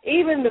 and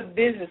even the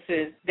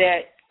businesses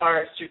that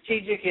are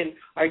strategic and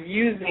are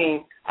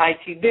using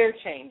IT, they're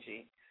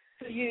changing.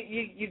 So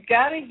you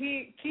got to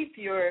keep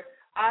your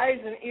eyes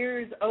and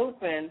ears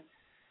open,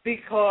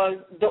 because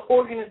the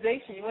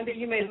organization, one day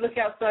you may look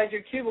outside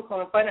your cubicle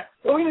and find out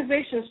the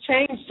organization's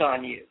changed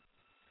on you.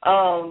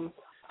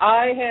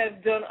 I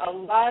have done a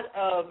lot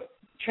of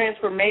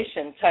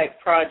transformation-type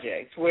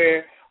projects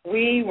where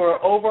we were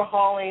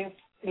overhauling,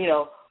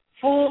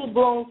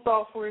 full-blown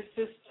software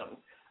systems,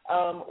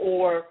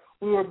 or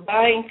we were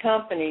buying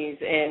companies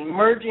and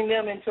merging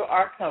them into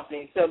our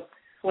company. So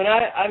when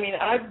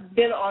I've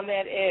been on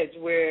that edge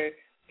where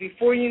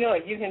before you know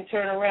it, you can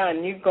turn around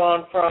and you've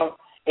gone from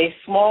a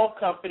small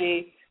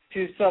company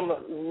to some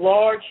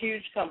large,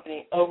 huge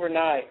company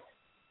overnight.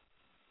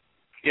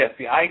 Yes,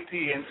 the IT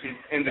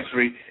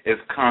industry is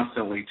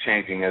constantly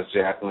changing, as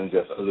Jacqueline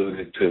just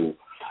alluded to.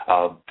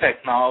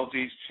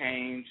 Technologies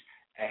change,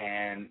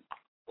 and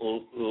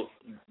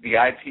the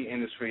IT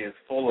industry is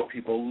full of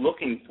people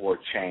looking for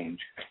change.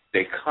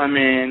 They come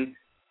in,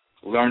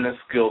 learn a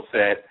skill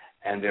set,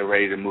 and they're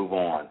ready to move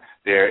on.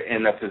 They're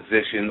in a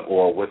position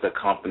or with a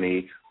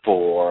company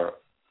for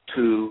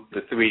 2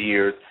 to 3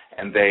 years,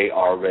 and they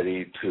are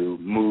ready to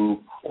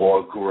move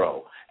or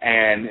grow.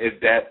 And if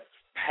that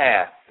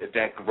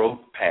growth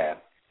path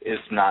is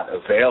not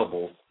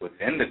available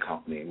within the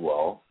company,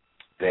 well,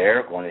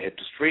 they're going to hit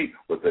the street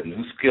with a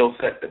new skill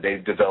set that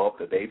they've developed,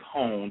 that they've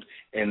honed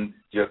in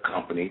your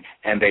company,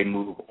 and they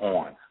move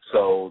on.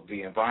 So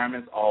the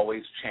environment's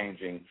always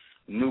changing.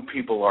 New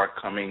people are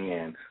coming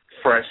in,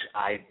 fresh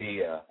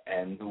idea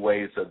and new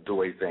ways of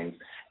doing things,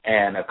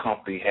 and a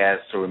company has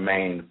to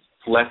remain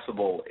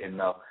flexible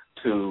enough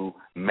to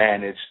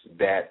manage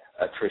that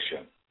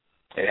attrition.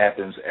 It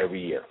happens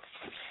every year.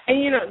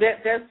 And,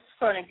 that's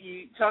funny.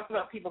 You talk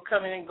about people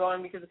coming and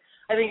going, because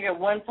I think at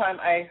one time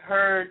I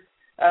heard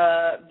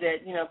that,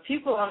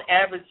 people on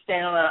average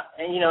stay on,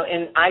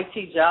 in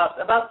IT jobs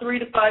about 3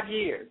 to 5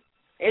 years.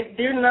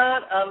 They're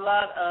not a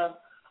lot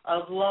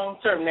of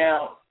long-term.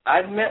 Now,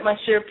 I've met my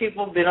share of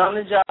people, been on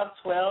the job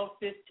 12,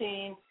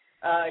 15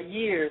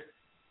 years.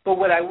 But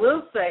what I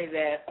will say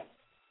that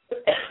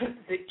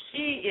the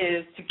key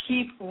is to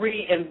keep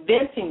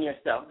reinventing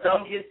yourself.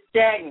 Don't get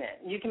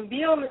stagnant. You can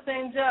be on the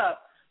same job,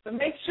 but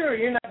make sure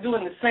you're not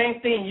doing the same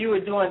thing you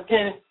were doing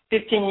 10,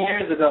 15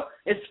 years ago,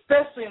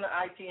 especially in the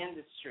IT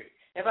industry.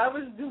 If I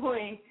was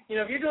doing,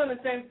 if you're doing the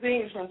same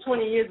things from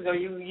 20 years ago,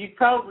 you'd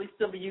probably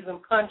still be using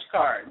punch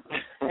cards.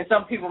 And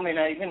some people may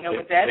not even know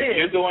what that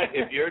is.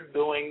 If you're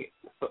doing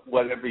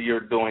whatever you're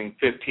doing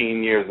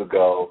 15 years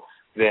ago,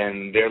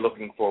 then they're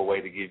looking for a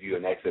way to give you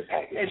an exit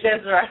package.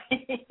 That's right.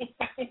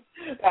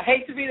 I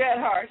hate to be that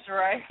harsh,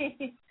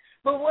 right?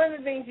 But one of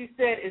the things you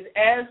said is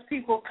as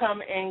people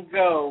come and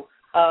go,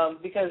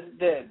 because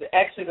the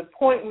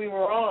point we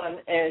were on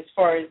as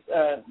far as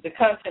the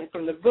content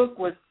from the book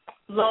was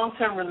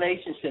long-term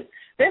relationships.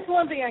 That's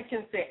one thing I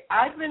can say.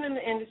 I've been in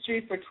the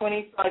industry for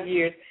 25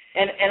 years,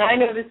 and I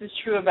know this is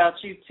true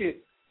about you too.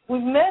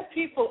 We've met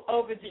people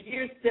over the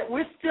years that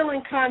we're still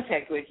in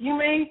contact with. You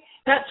may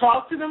not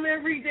talk to them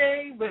every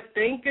day, but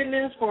thank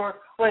goodness for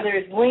whether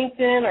it's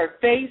LinkedIn or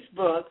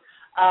Facebook,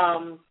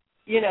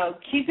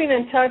 keeping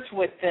in touch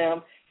with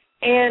them.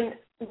 And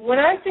when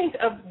I think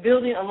of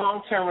building a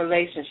long-term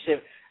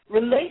relationship,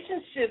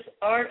 relationships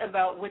aren't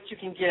about what you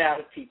can get out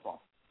of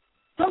people.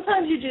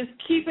 Sometimes you just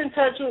keep in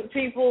touch with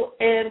people,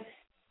 and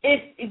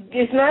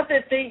it's not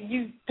that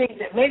you think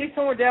that maybe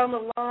somewhere down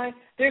the line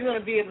they're going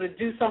to be able to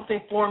do something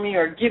for me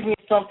or give me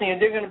something, or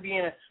they're going to be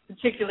in a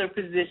particular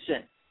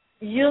position.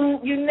 You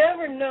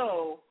never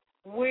know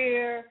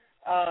where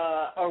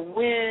or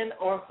when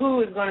or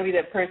who is going to be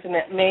that person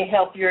that may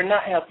help you or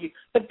not help you.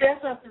 But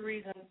that's not the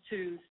reason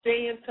to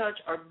stay in touch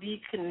or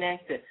be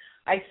connected.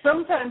 I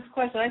sometimes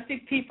question, I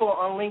see people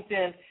on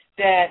LinkedIn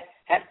that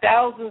have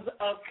thousands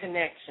of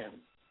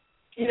connections.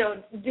 You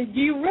know, do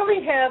you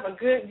really have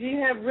do you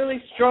have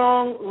really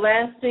strong,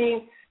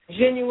 lasting,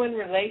 genuine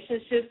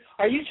relationships?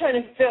 Are you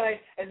trying to fill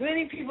as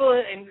many people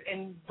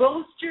and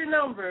boast your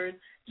numbers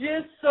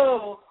just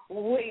so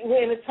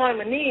in a time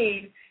of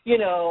need, you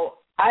know,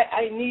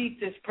 I need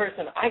this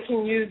person, I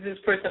can use this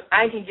person,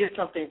 I can get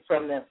something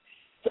from them.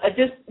 So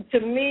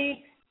to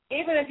me,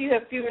 even if you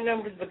have fewer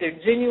numbers but they're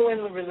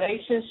genuine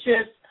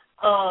relationships,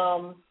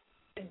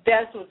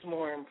 that's what's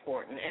more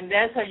important, and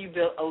that's how you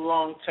build a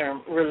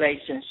long-term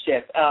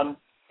relationship.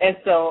 And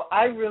so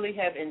I really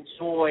have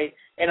enjoyed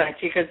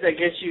NIT because I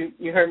guess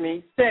you heard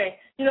me say,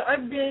 you know,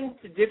 I've been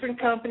to different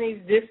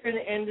companies,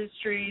 different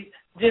industries,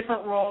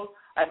 different roles.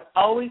 I've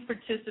always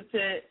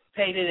participated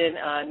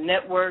in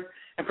network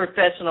and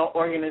professional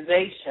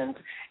organizations,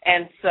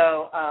 and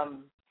so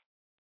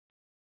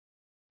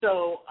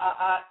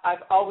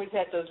I've always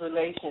had those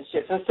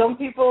relationships. And some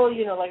people,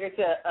 you know, like I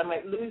said, I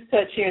might lose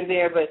touch here and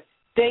there, but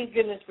thank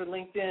goodness for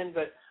LinkedIn.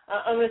 But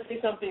I'm going to say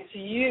something to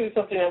you,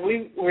 something that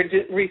we were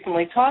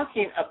recently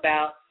talking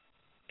about,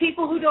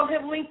 people who don't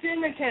have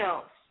LinkedIn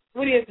accounts.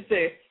 What do you have to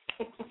say?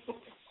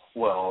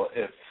 Well,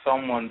 if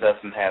someone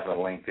doesn't have a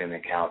LinkedIn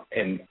account,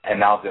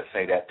 and I'll just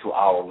say that to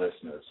our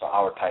listeners, so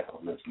our type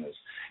of listeners,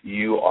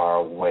 you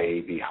are way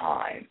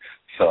behind.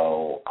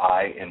 So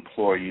I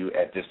implore you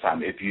at this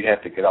time, if you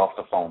have to get off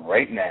the phone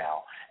right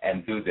now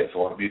and do this,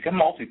 or if you can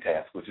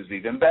multitask, which is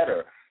even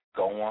better,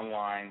 go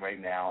online right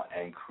now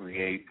and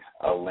create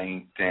a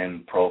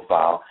LinkedIn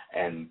profile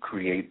and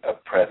create a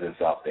presence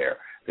out there.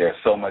 There's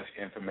so much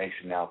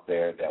information out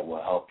there that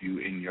will help you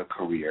in your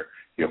career,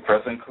 your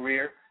present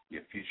career,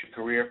 your future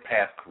career,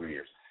 past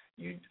careers.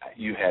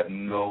 You have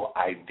no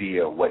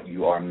idea what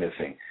you are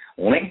missing.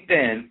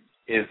 LinkedIn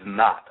is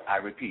not, I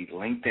repeat,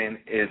 LinkedIn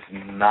is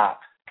not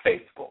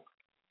Facebook.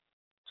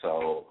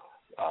 So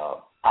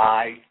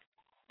I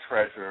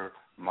treasure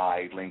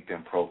my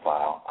LinkedIn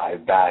profile. I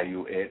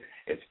value it.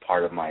 It's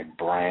part of my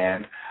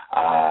brand.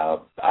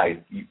 I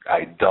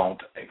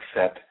don't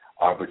accept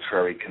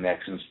arbitrary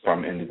connections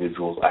from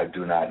individuals I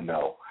do not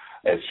know.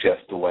 It's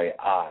just the way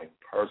I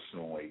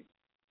personally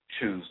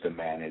choose to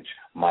manage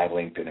my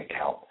LinkedIn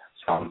account.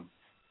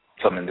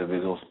 Some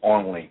individuals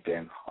on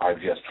LinkedIn are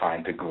just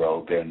trying to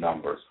grow their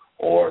numbers,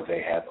 or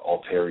they have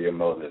ulterior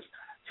motives,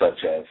 such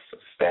as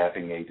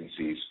staffing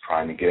agencies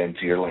trying to get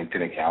into your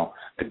LinkedIn account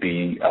to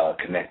be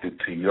connected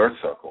to your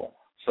circle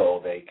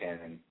so they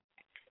can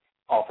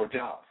offer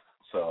jobs.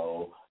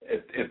 So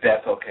if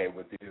that's okay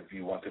with you, if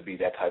you want to be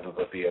that type of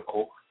a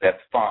vehicle,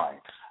 that's fine.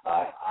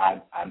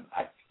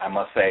 I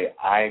must say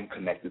I am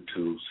connected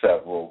to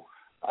several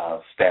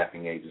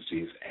staffing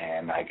agencies,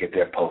 and I get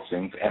their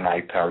postings, and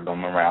I turn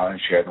them around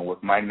and share them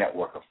with my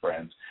network of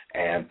friends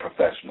and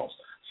professionals.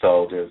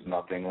 So there's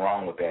nothing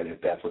wrong with that if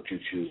that's what you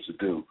choose to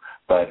do.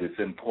 But it's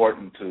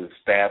important to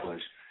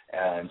establish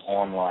an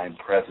online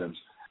presence,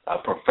 a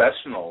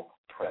professional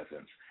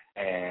presence,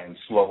 and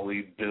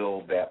slowly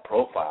build that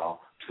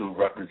profile to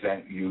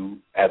represent you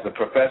as a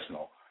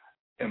professional.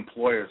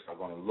 Employers are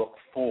going to look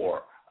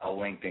for a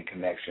LinkedIn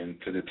connection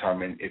to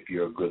determine if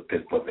you're a good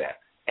fit for that.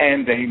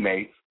 And they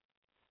may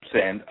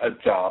send a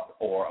job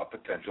or a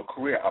potential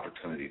career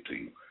opportunity to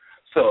you.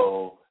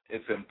 So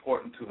it's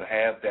important to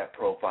have that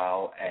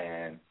profile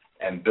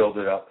and build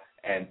it up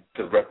and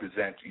to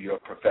represent your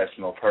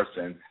professional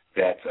person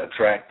that's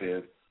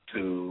attractive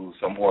to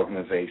some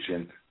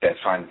organization that's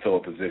trying to fill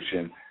a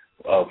position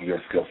of your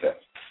skill set.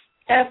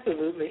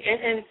 Absolutely.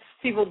 And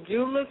people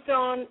do look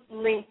on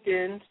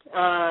LinkedIn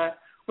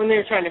when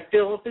they're trying to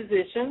fill a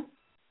position.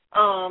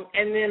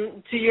 And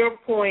then to your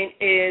point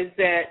is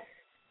that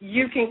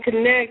you can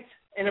connect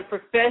in a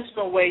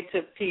professional way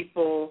to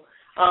people,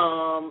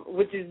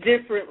 which is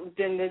different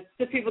than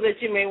the people that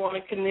you may want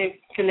to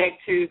connect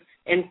to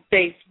in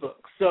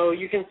Facebook. So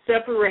you can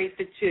separate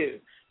the two.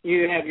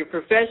 You have your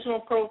professional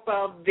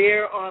profile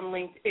there on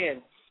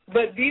LinkedIn.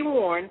 But be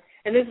warned,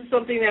 and this is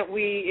something that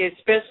we,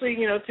 especially,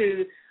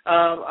 to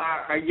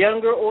our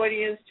younger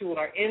audience, to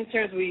our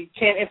interns, we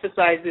can't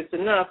emphasize this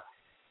enough.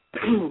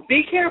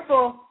 Be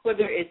careful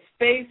whether it's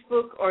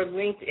Facebook or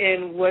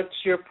LinkedIn what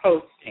you're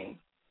posting,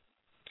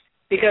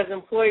 because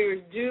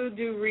employers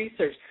do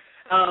research.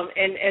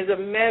 And as a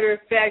matter of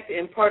fact,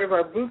 in part of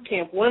our boot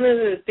camp, one of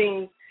the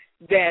things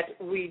that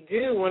we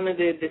do, one of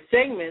the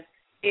segments,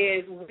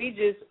 is we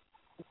just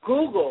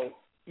Google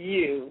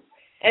you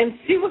and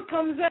see what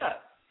comes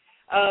up.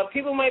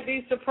 People might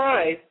be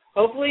surprised.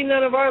 Hopefully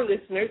none of our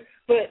listeners,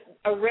 but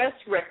arrest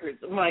records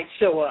might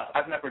show up.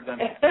 I've never done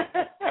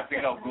that. I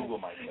think I'll Google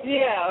myself.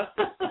 Yeah,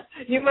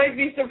 you might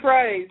be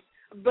surprised.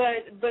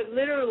 But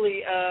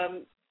literally,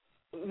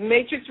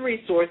 Matrix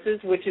Resources,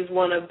 which is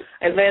one of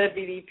Atlanta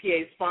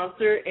BDPA's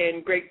sponsor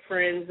and great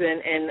friends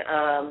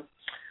and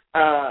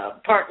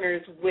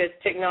partners with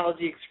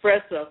Technology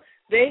Expresso,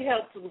 they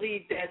helped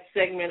lead that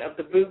segment of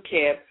the boot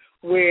camp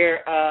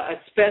where a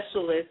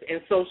specialist in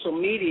social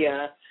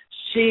media,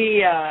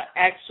 she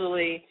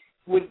actually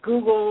would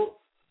Google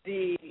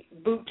the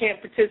boot camp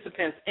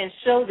participants and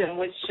show them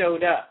what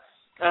showed up,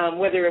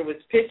 whether it was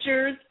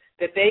pictures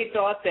that they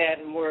thought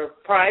that were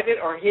private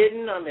or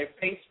hidden on their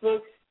Facebook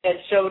that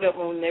showed up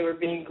when they were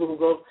being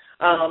Googled.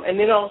 And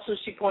then also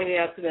she pointed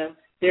out to them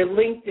their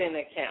LinkedIn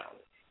account.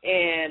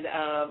 And,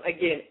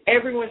 again,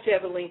 everyone should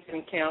have a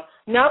LinkedIn account,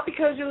 not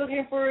because you're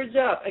looking for a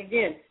job.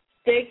 Again,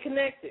 stay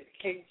connected.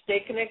 Okay? Stay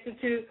connected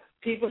to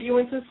people you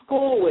went to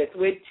school with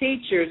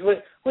teachers,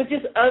 with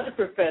just other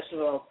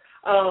professionals.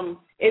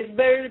 It's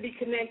better to be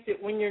connected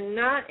when you're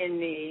not in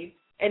need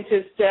and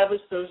to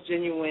establish those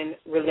genuine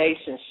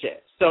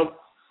relationships. So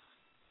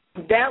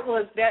that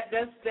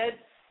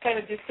kind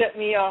of just set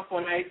me off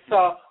when I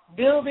saw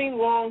building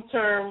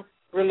long-term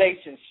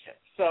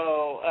relationships.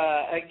 So,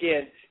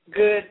 again,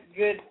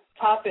 good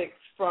topics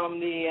from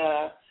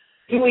the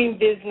Doing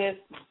Business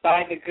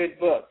by the Good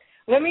Book.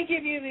 Let me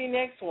give you the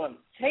next one,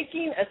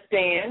 Taking a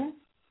Stand.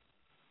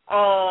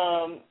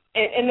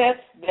 And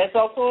that's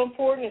also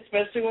important,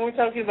 especially when we're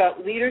talking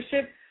about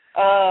leadership.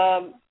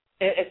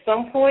 At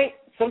some point,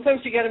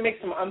 sometimes you got to make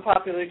some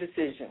unpopular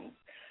decisions.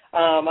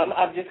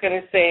 I'm just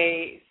going to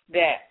say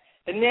that.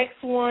 The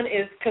next one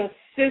is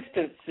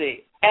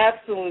consistency.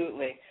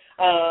 Absolutely.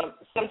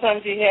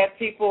 Sometimes you have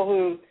people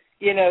who,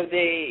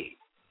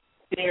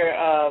 they're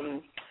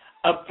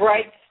a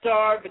bright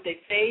star, but they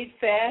fade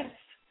fast.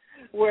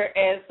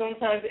 Whereas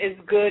sometimes it's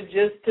good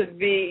just to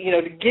be,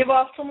 to give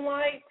off some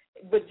light,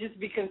 but just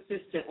be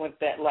consistent with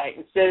that light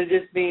instead of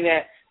just being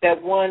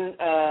that one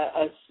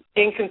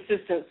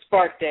inconsistent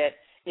spark that,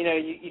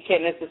 you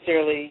can't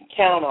necessarily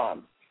count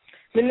on.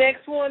 The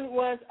next one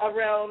was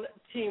around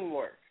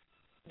teamwork,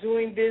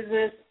 doing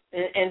business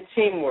and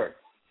teamwork.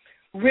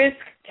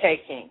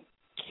 Risk-taking.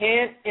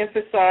 Can't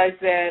emphasize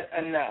that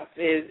enough,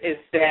 is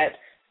that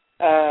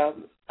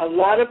a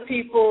lot of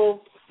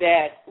people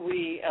that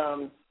we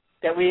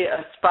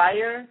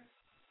aspire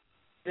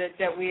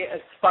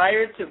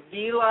to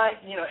be like,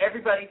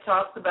 everybody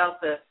talks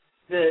about the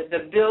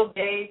Bill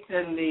Gates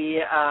and the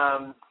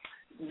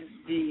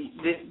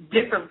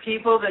different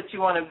people that you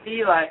want to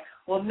be like.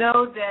 Well,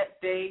 know that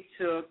they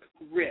took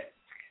risk.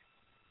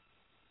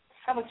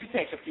 How about you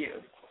take a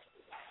few?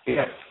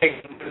 Yes,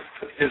 taking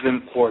risk is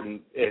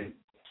important,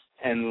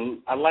 and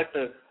I'd like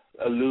to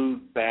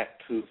allude back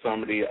to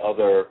some of the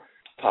other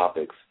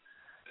topics.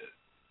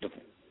 The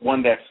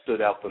one that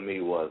stood out for me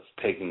was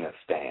taking a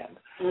stand.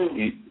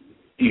 Mm-hmm.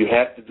 You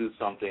have to do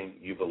something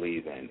you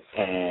believe in,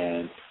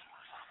 and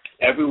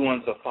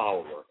everyone's a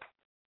follower.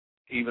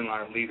 Even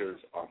our leaders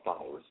are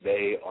followers.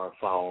 They are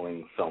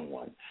following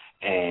someone,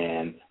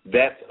 and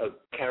that's a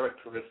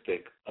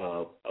characteristic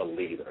of a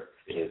leader,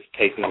 is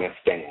taking a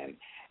stand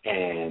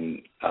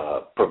and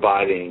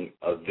providing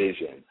a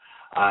vision.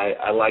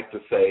 I like to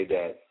say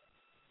that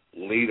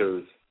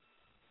leaders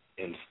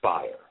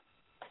inspire,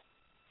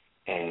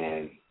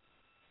 and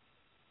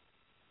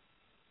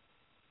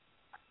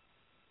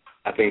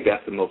I think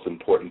that's the most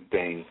important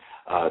thing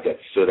that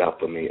stood out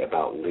for me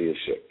about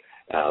leadership.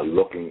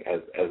 Looking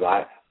as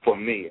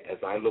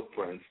I look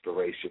for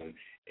inspiration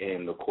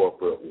in the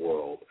corporate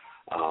world,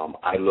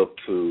 I look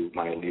to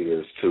my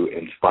leaders to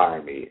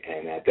inspire me,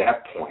 and at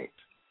that point,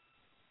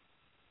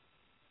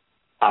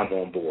 I'm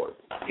on board.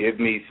 Give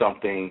me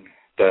something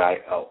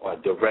a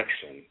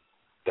direction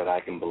that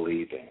I can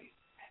believe in,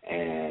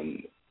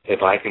 and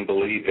if I can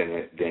believe in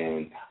it,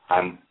 then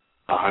I'm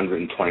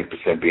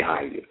 120%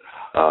 behind you,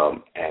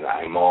 and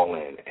I'm all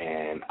in,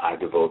 and I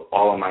devote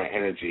all of my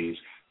energies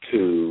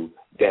to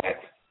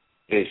that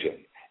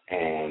vision.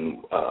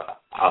 And,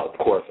 of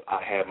course,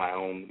 I have my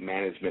own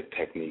management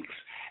techniques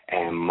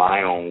and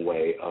my own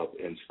way of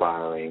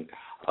inspiring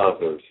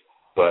others,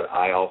 but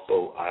I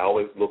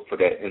always look for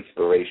that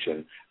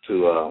inspiration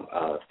to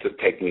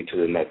take me to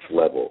the next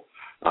level.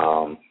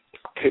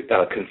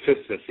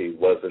 Consistency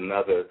was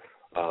another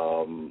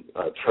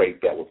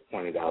trait that was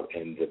pointed out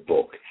in the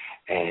book,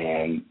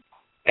 and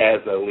as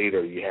a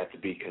leader, you have to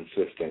be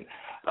consistent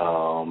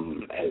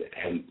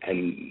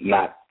and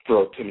not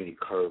throw too many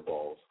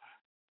curveballs.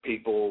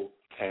 People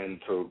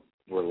tend to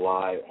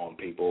rely on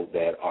people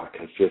that are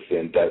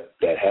consistent,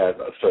 that have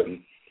a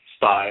certain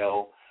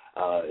style.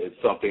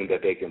 It's something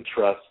that they can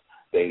trust.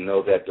 They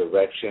know that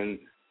direction.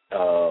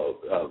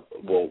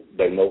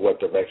 They know what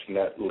direction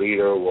that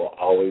leader will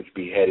always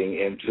be heading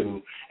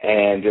into,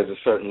 and there's a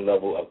certain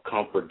level of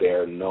comfort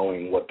there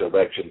knowing what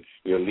direction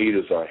your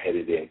leaders are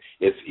headed in.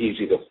 It's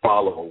easy to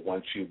follow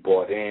once you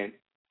bought in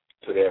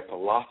to their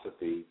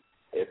philosophy.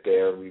 If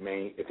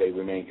they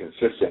remain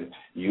consistent,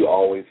 you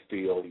always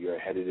feel you're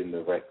headed in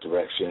the right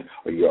direction,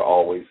 or you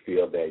always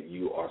feel that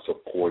you are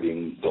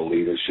supporting the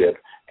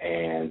leadership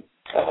and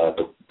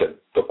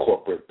the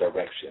corporate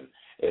direction,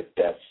 if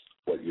that's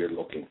what you're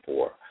looking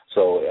for.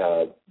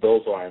 So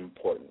those are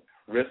important.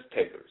 Risk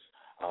takers.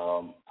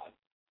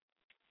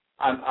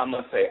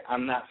 must say,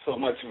 I'm not so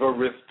much of a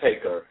risk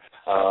taker.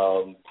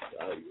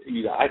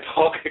 I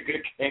talk a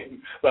good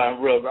game, but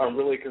I'm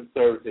really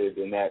conservative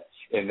in that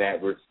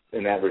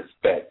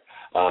respect.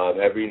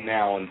 Every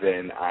now and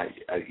then,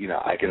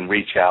 I can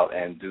reach out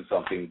and do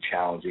something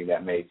challenging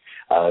that may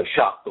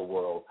shock the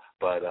world,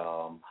 but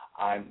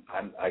I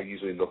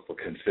usually look for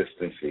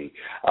consistency.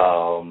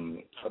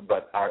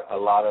 But a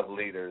lot of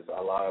leaders,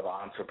 a lot of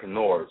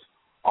entrepreneurs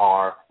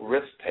are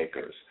risk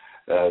takers.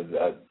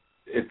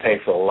 It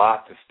takes a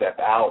lot to step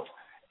out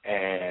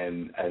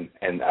and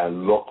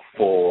look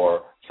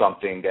for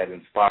something that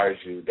inspires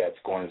you, that's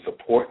going to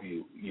support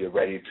you. You're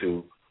ready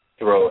to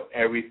throw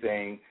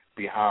everything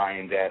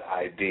behind that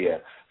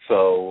idea.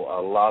 So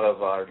a lot of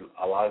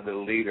the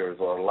leaders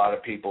or a lot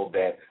of people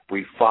that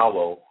we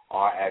follow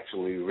are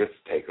actually risk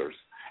takers,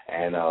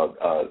 and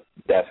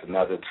that's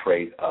another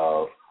trait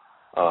of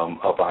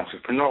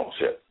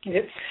entrepreneurship.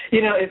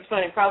 It's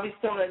funny. Probably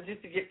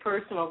just to get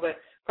personal, but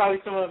probably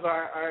some of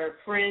our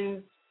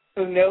friends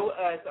who know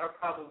us are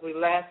probably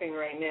laughing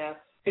right now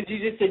because you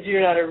just said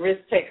you're not a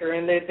risk taker,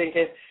 and they're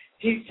thinking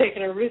he's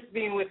taking a risk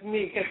being with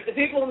me because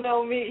people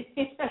know me.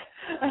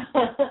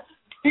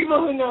 People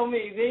who know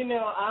me, they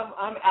know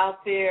I'm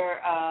out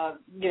there. I'm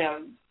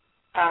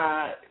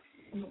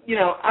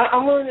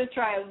willing to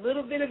try a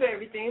little bit of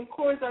everything. Of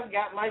course, I've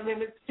got my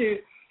limits too.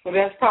 But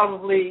that's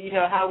probably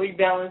how we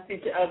balance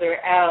each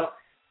other out.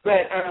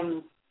 But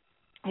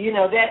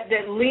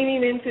that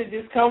leaning into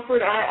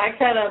discomfort, I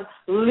kind of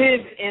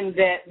live in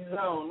that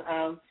zone.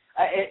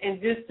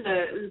 And just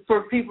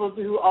for people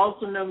who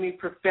also know me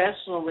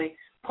professionally,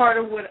 part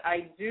of what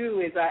I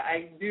do is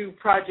I do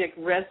project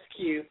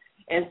rescue.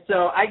 And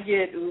so I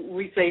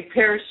we say,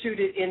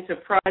 parachuted into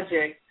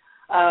projects.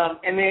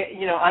 And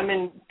then,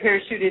 I'm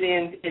parachuted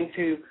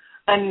into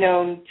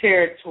unknown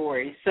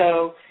territory.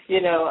 So,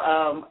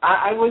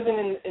 I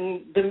wasn't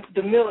in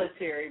the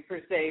military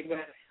per se, but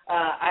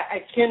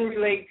I can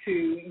relate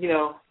to,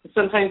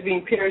 sometimes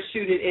being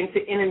parachuted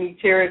into enemy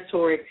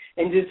territory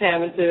and just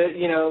having to,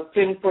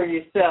 fend for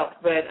yourself.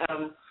 But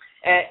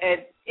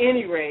at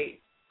any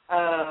rate,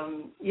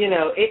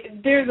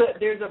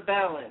 there's a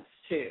balance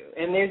too,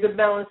 and there's a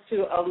balance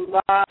to a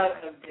lot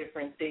of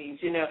different things.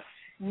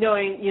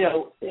 Knowing,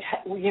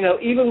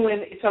 even when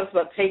it talks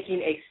about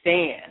taking a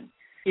stand,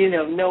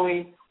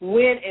 knowing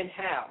when and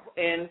how.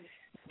 And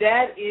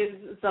that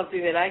is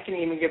something that I can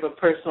even give a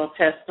personal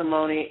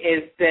testimony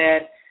is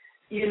that,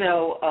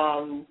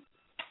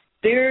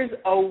 there's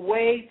a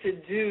way to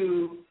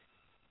do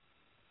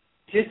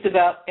just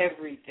about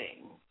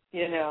everything,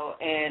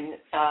 and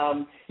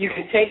you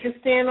can take a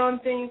stand on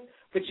things,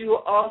 but you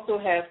also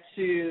have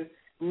to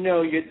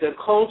know the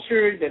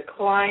culture, the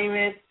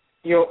climate,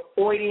 your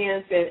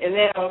audience, and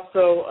that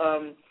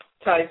also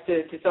ties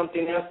to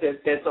something else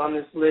that's on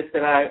this list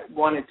that I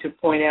wanted to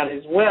point out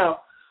as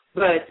well.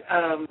 But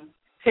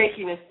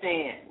taking a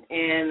stand,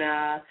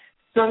 and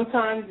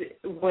sometimes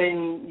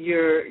when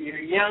you're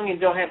young and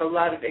don't have a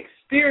lot of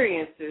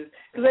experiences,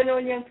 because I know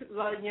a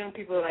lot of young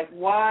people are like,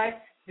 why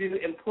do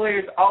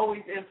employers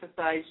always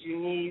emphasize you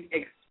need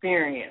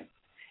experience?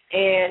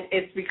 And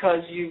it's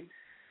because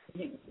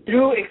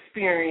through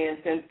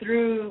experience and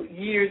through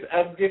years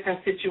of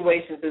different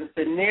situations and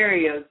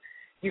scenarios,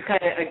 you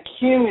kind of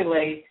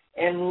accumulate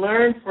and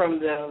learn from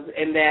those,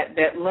 and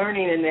that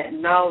learning and that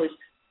knowledge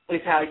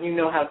is how you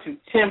know how to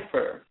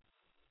temper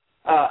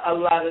a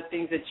lot of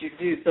things that you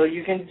do. So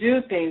you can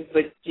do things,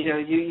 but you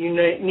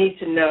need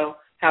to know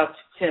how to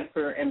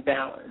temper and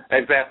balance.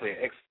 Exactly.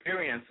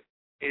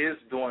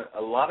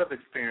 A lot of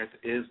experience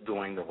is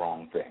doing the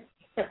wrong thing.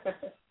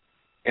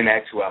 In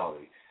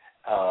actuality.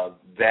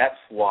 That's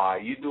why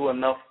you do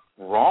enough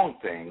wrong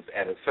things,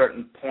 at a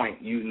certain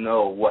point you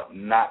know what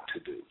not to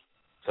do.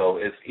 So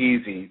it's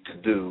easy to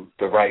do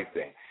the right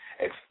thing.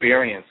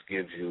 Experience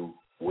gives you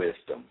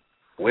wisdom.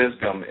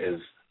 Wisdom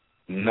is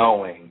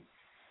knowing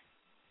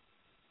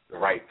the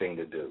right thing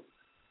to do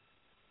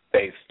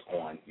based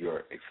on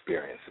your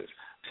experiences.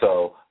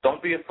 So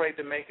don't be afraid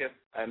to make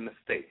a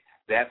mistake.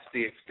 That's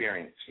the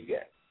experience you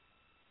get.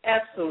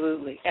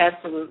 Absolutely.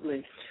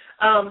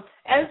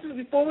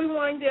 Before we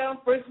wind down,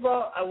 first of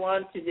all, I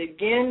want to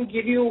again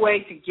give you a way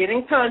to get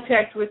in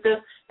contact with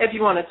us. If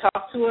you want to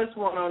talk to us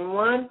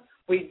one-on-one,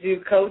 we do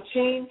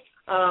coaching.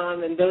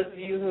 And those of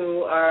you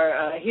who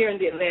are here in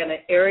the Atlanta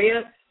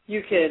area,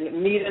 you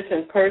can meet us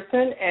in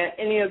person at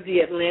any of the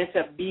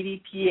Atlanta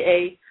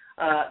BDPA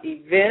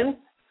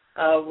events.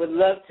 Would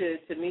love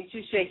to meet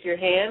you, shake your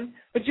hand.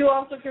 But you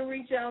also can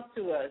reach out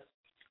to us.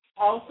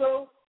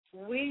 Also,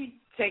 we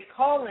take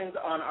call-ins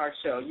on our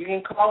show. You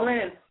can call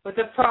in with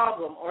a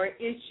problem or an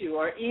issue,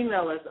 or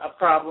email us a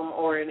problem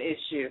or an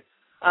issue.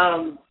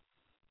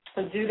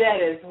 Do that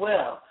as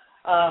well.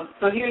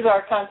 So here's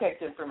our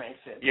contact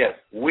information. Yes,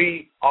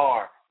 we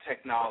are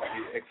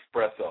Technology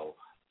Expresso.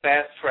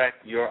 Fast track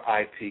your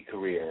IT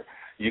career.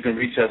 You can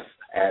reach us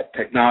at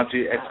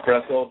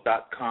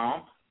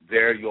technologyexpresso.com.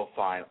 There you'll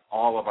find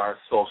all of our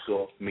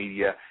social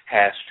media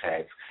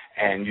hashtags,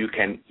 and you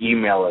can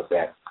email us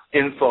at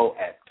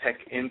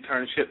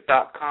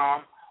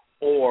info@techinternship.com,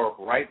 or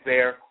right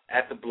there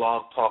at the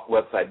Blog Talk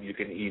website. You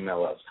can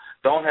email us.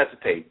 Don't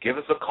hesitate. Give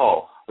us a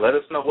call. Let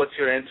us know what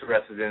you're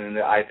interested in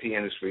the IT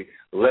industry.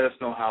 Let us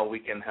know how we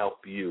can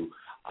help you.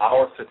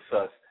 Our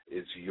success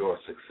is your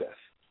success.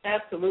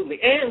 Absolutely.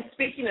 And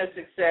speaking of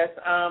success,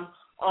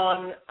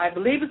 on, I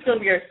believe it's going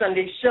to be our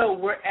Sunday show,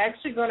 we're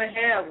actually going to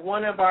have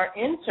one of our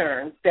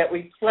interns that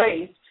we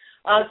placed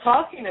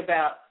talking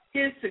about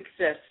his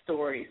success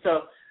story.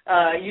 So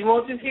you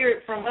won't just hear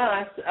it from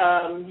us.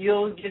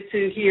 You'll get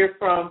to hear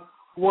from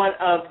one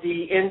of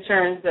the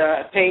interns,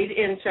 paid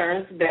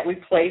interns that we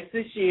placed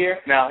this year.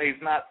 Now,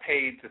 he's not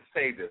paid to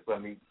say this.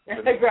 Let me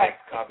right.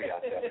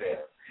 caveat that there.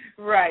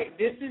 Right.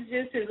 This is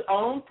just his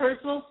own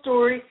personal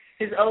story,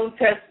 his own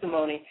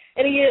testimony.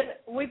 And again,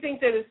 we think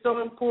that it's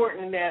so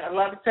important that a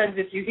lot of times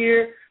if you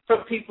hear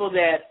from people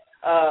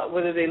that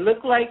whether they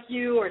look like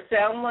you or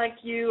sound like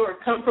you or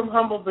come from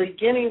humble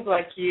beginnings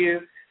like you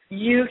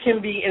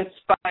can be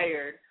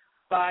inspired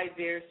by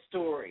their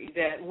story,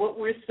 that what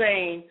we're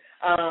saying,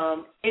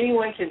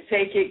 anyone can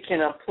take it,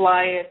 can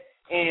apply it,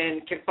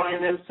 and can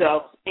find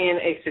themselves in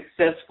a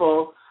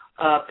successful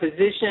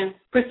position,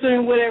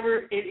 pursuing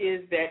whatever it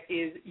is that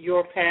is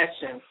your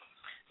passion.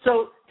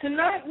 So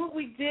tonight what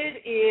we did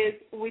is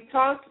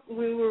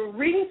we were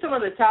reading some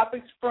of the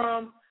topics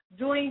from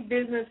Doing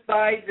Business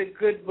by the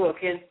Good Book.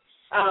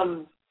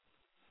 And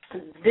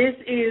this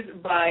is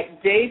by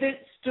David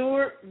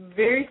Steward,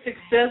 very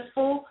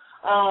successful.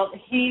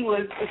 He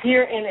was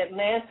here in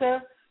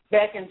Atlanta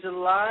back in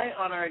July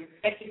on our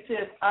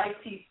Executive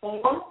IT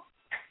Forum.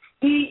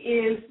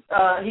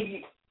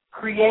 He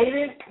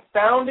created,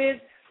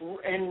 founded,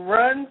 and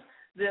runs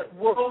the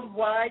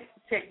Worldwide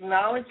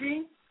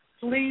Technology.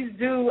 Please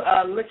do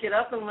look it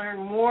up and learn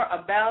more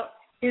about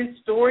his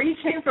story.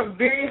 He came from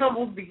very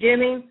humble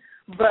beginnings,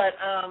 but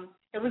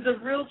it was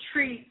a real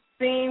treat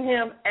seeing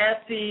him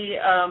at the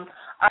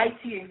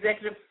IT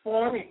Executive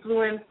Forum. He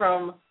flew in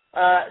from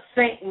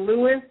St.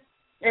 Louis.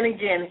 And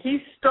again, he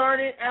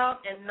started out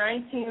in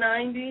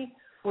 1990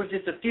 with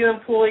just a few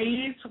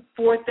employees,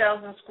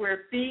 4,000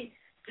 square feet.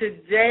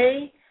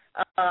 Today,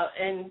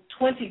 in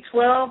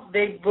 2012,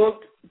 they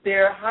booked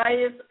their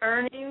highest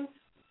earnings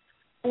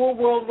for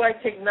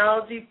Worldwide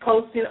Technology,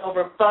 posting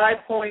over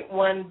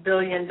 $5.1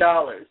 billion.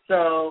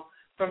 So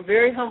from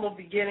very humble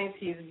beginnings,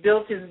 he's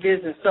built his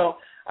business. So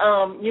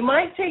you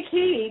might take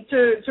heed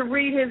to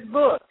read his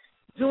book,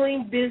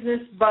 Doing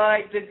Business by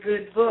the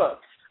Good Book.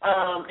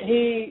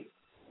 He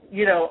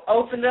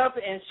opened up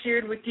and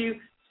shared with you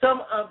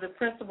some of the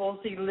principles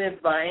he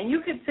lived by. And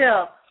you could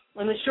tell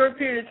in the short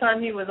period of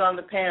time he was on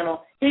the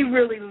panel, he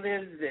really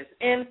lives this.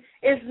 And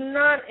it's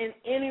not in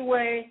any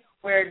way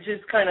where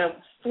just kind of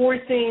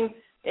forcing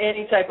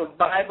any type of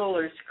Bible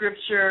or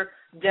scripture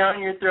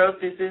down your throat.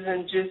 This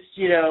isn't just,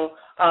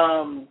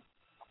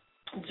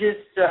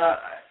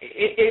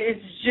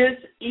 it's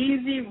just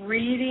easy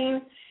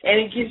reading, and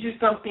it gives you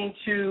something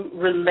to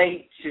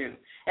relate to.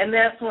 And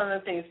that's one of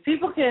the things.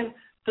 People can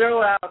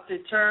throw out the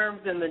terms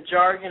and the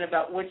jargon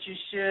about what you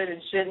should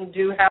and shouldn't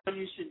do, how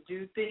you should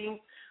do things,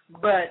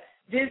 but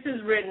this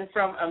is written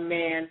from a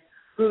man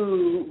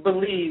who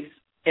believes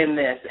in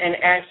this and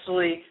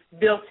actually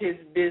built his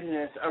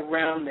business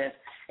around this.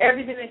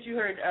 Everything that you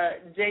heard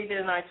David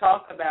and I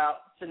talk about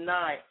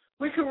tonight,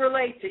 we can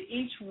relate to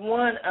each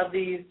one of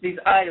these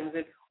items.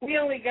 And we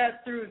only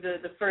got through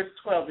the first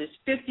 12. There's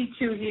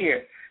 52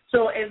 here.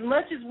 So as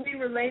much as we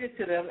related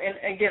to them,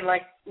 and again,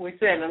 like we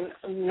said,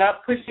 I'm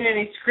not pushing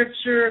any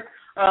scripture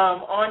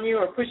on you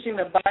or pushing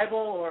the Bible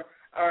or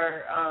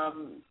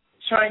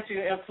trying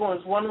to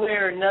influence one way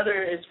or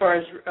another as far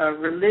as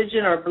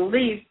religion or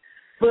belief,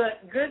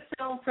 but good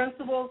sound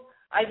principles,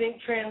 I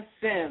think,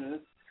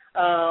 transcends,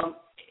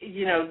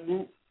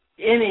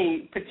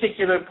 any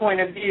particular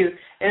point of view,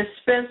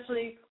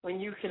 especially when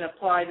you can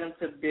apply them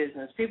to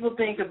business. People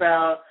think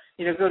about,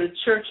 go to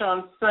church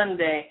on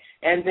Sunday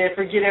and then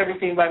forget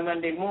everything by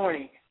Monday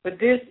morning. But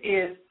this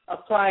is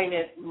applying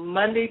it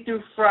Monday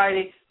through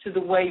Friday to the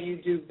way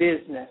you do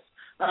business.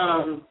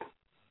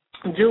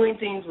 Doing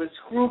things with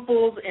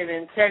scruples and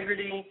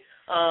integrity,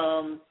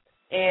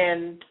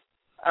 and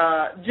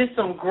just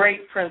some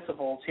great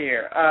principles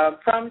here.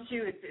 Promise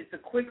you it's a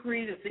quick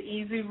read, it's an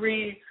easy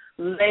read,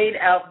 laid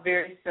out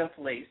very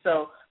simply.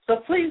 So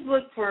please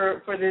look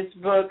for this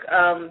book.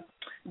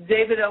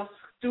 David L.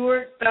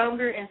 Steward,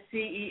 founder and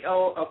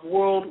CEO of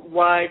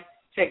Worldwide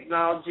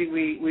Technology.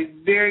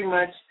 We very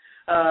much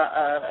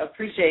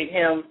appreciate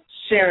him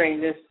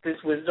sharing this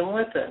wisdom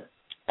with us.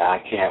 I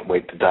can't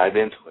wait to dive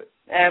into it.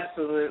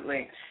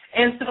 Absolutely.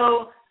 And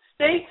so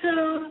stay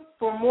tuned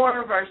for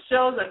more of our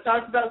shows. I've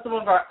talked about some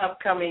of our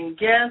upcoming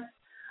guests,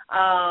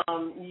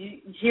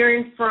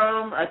 hearing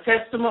from a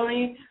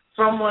testimony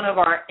from one of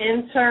our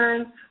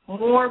interns.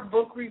 More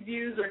book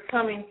reviews are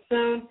coming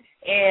soon.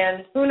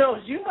 And who knows,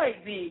 you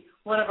might be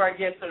one of our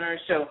guests on our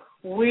show.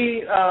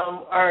 We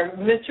are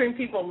mentoring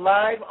people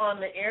live on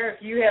the air.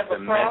 If you have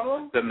a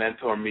problem. The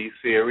Mentor Me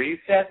series.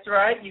 That's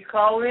right. You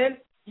call in,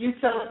 you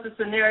tell us the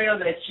scenario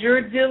that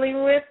you're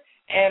dealing with,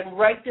 and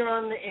right there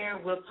on the air,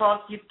 we'll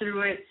talk you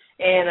through it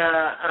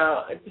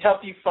and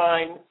help you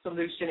find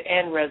solution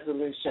and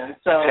resolution.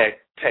 So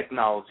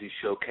Technology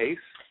Showcase.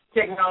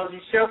 Technology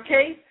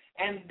Showcase,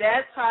 and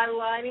that's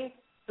highlighting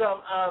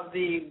some of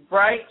the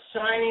bright,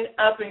 shining,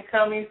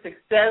 up-and-coming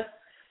success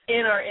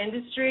in our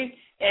industry,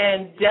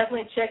 and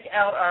definitely check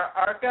out our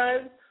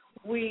archives.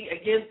 We,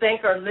 again,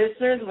 thank our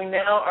listeners. We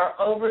now are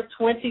over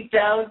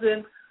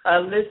 20,000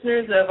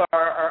 listeners of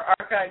our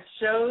archive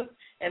shows,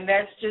 and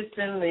that's just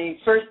in the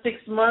first 6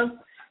 months,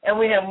 and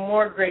we have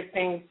more great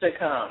things to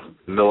come.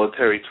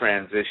 Military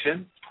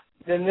Transition.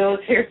 The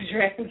Military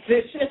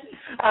Transition.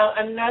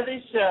 Another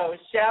show.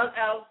 Shout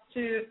out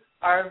to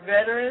our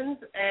veterans.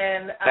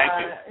 And thank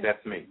you.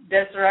 That's me.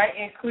 That's right,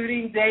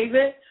 including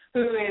David,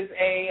 who is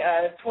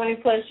a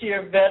 20-plus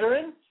year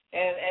veteran,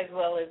 and as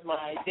well as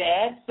my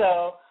dad.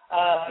 So.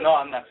 No,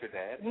 I'm not your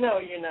dad. No,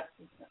 you're not.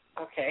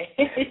 Okay.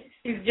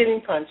 He's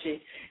getting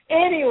punchy.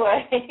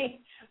 Anyway,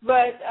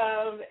 but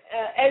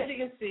as you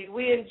can see,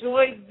 we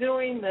enjoyed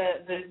doing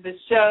the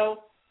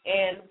show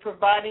and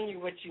providing you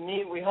what you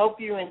need. We hope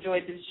you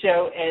enjoyed the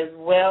show as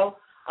well,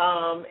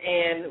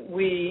 and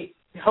we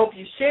hope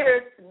you share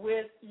it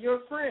with your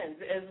friends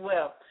as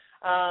well.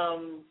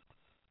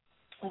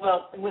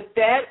 Well, with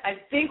that, I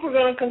think we're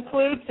going to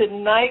conclude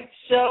tonight's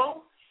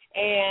show,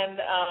 and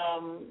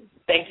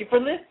thank you for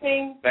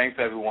listening. Thanks,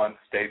 everyone.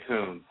 Stay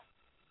tuned.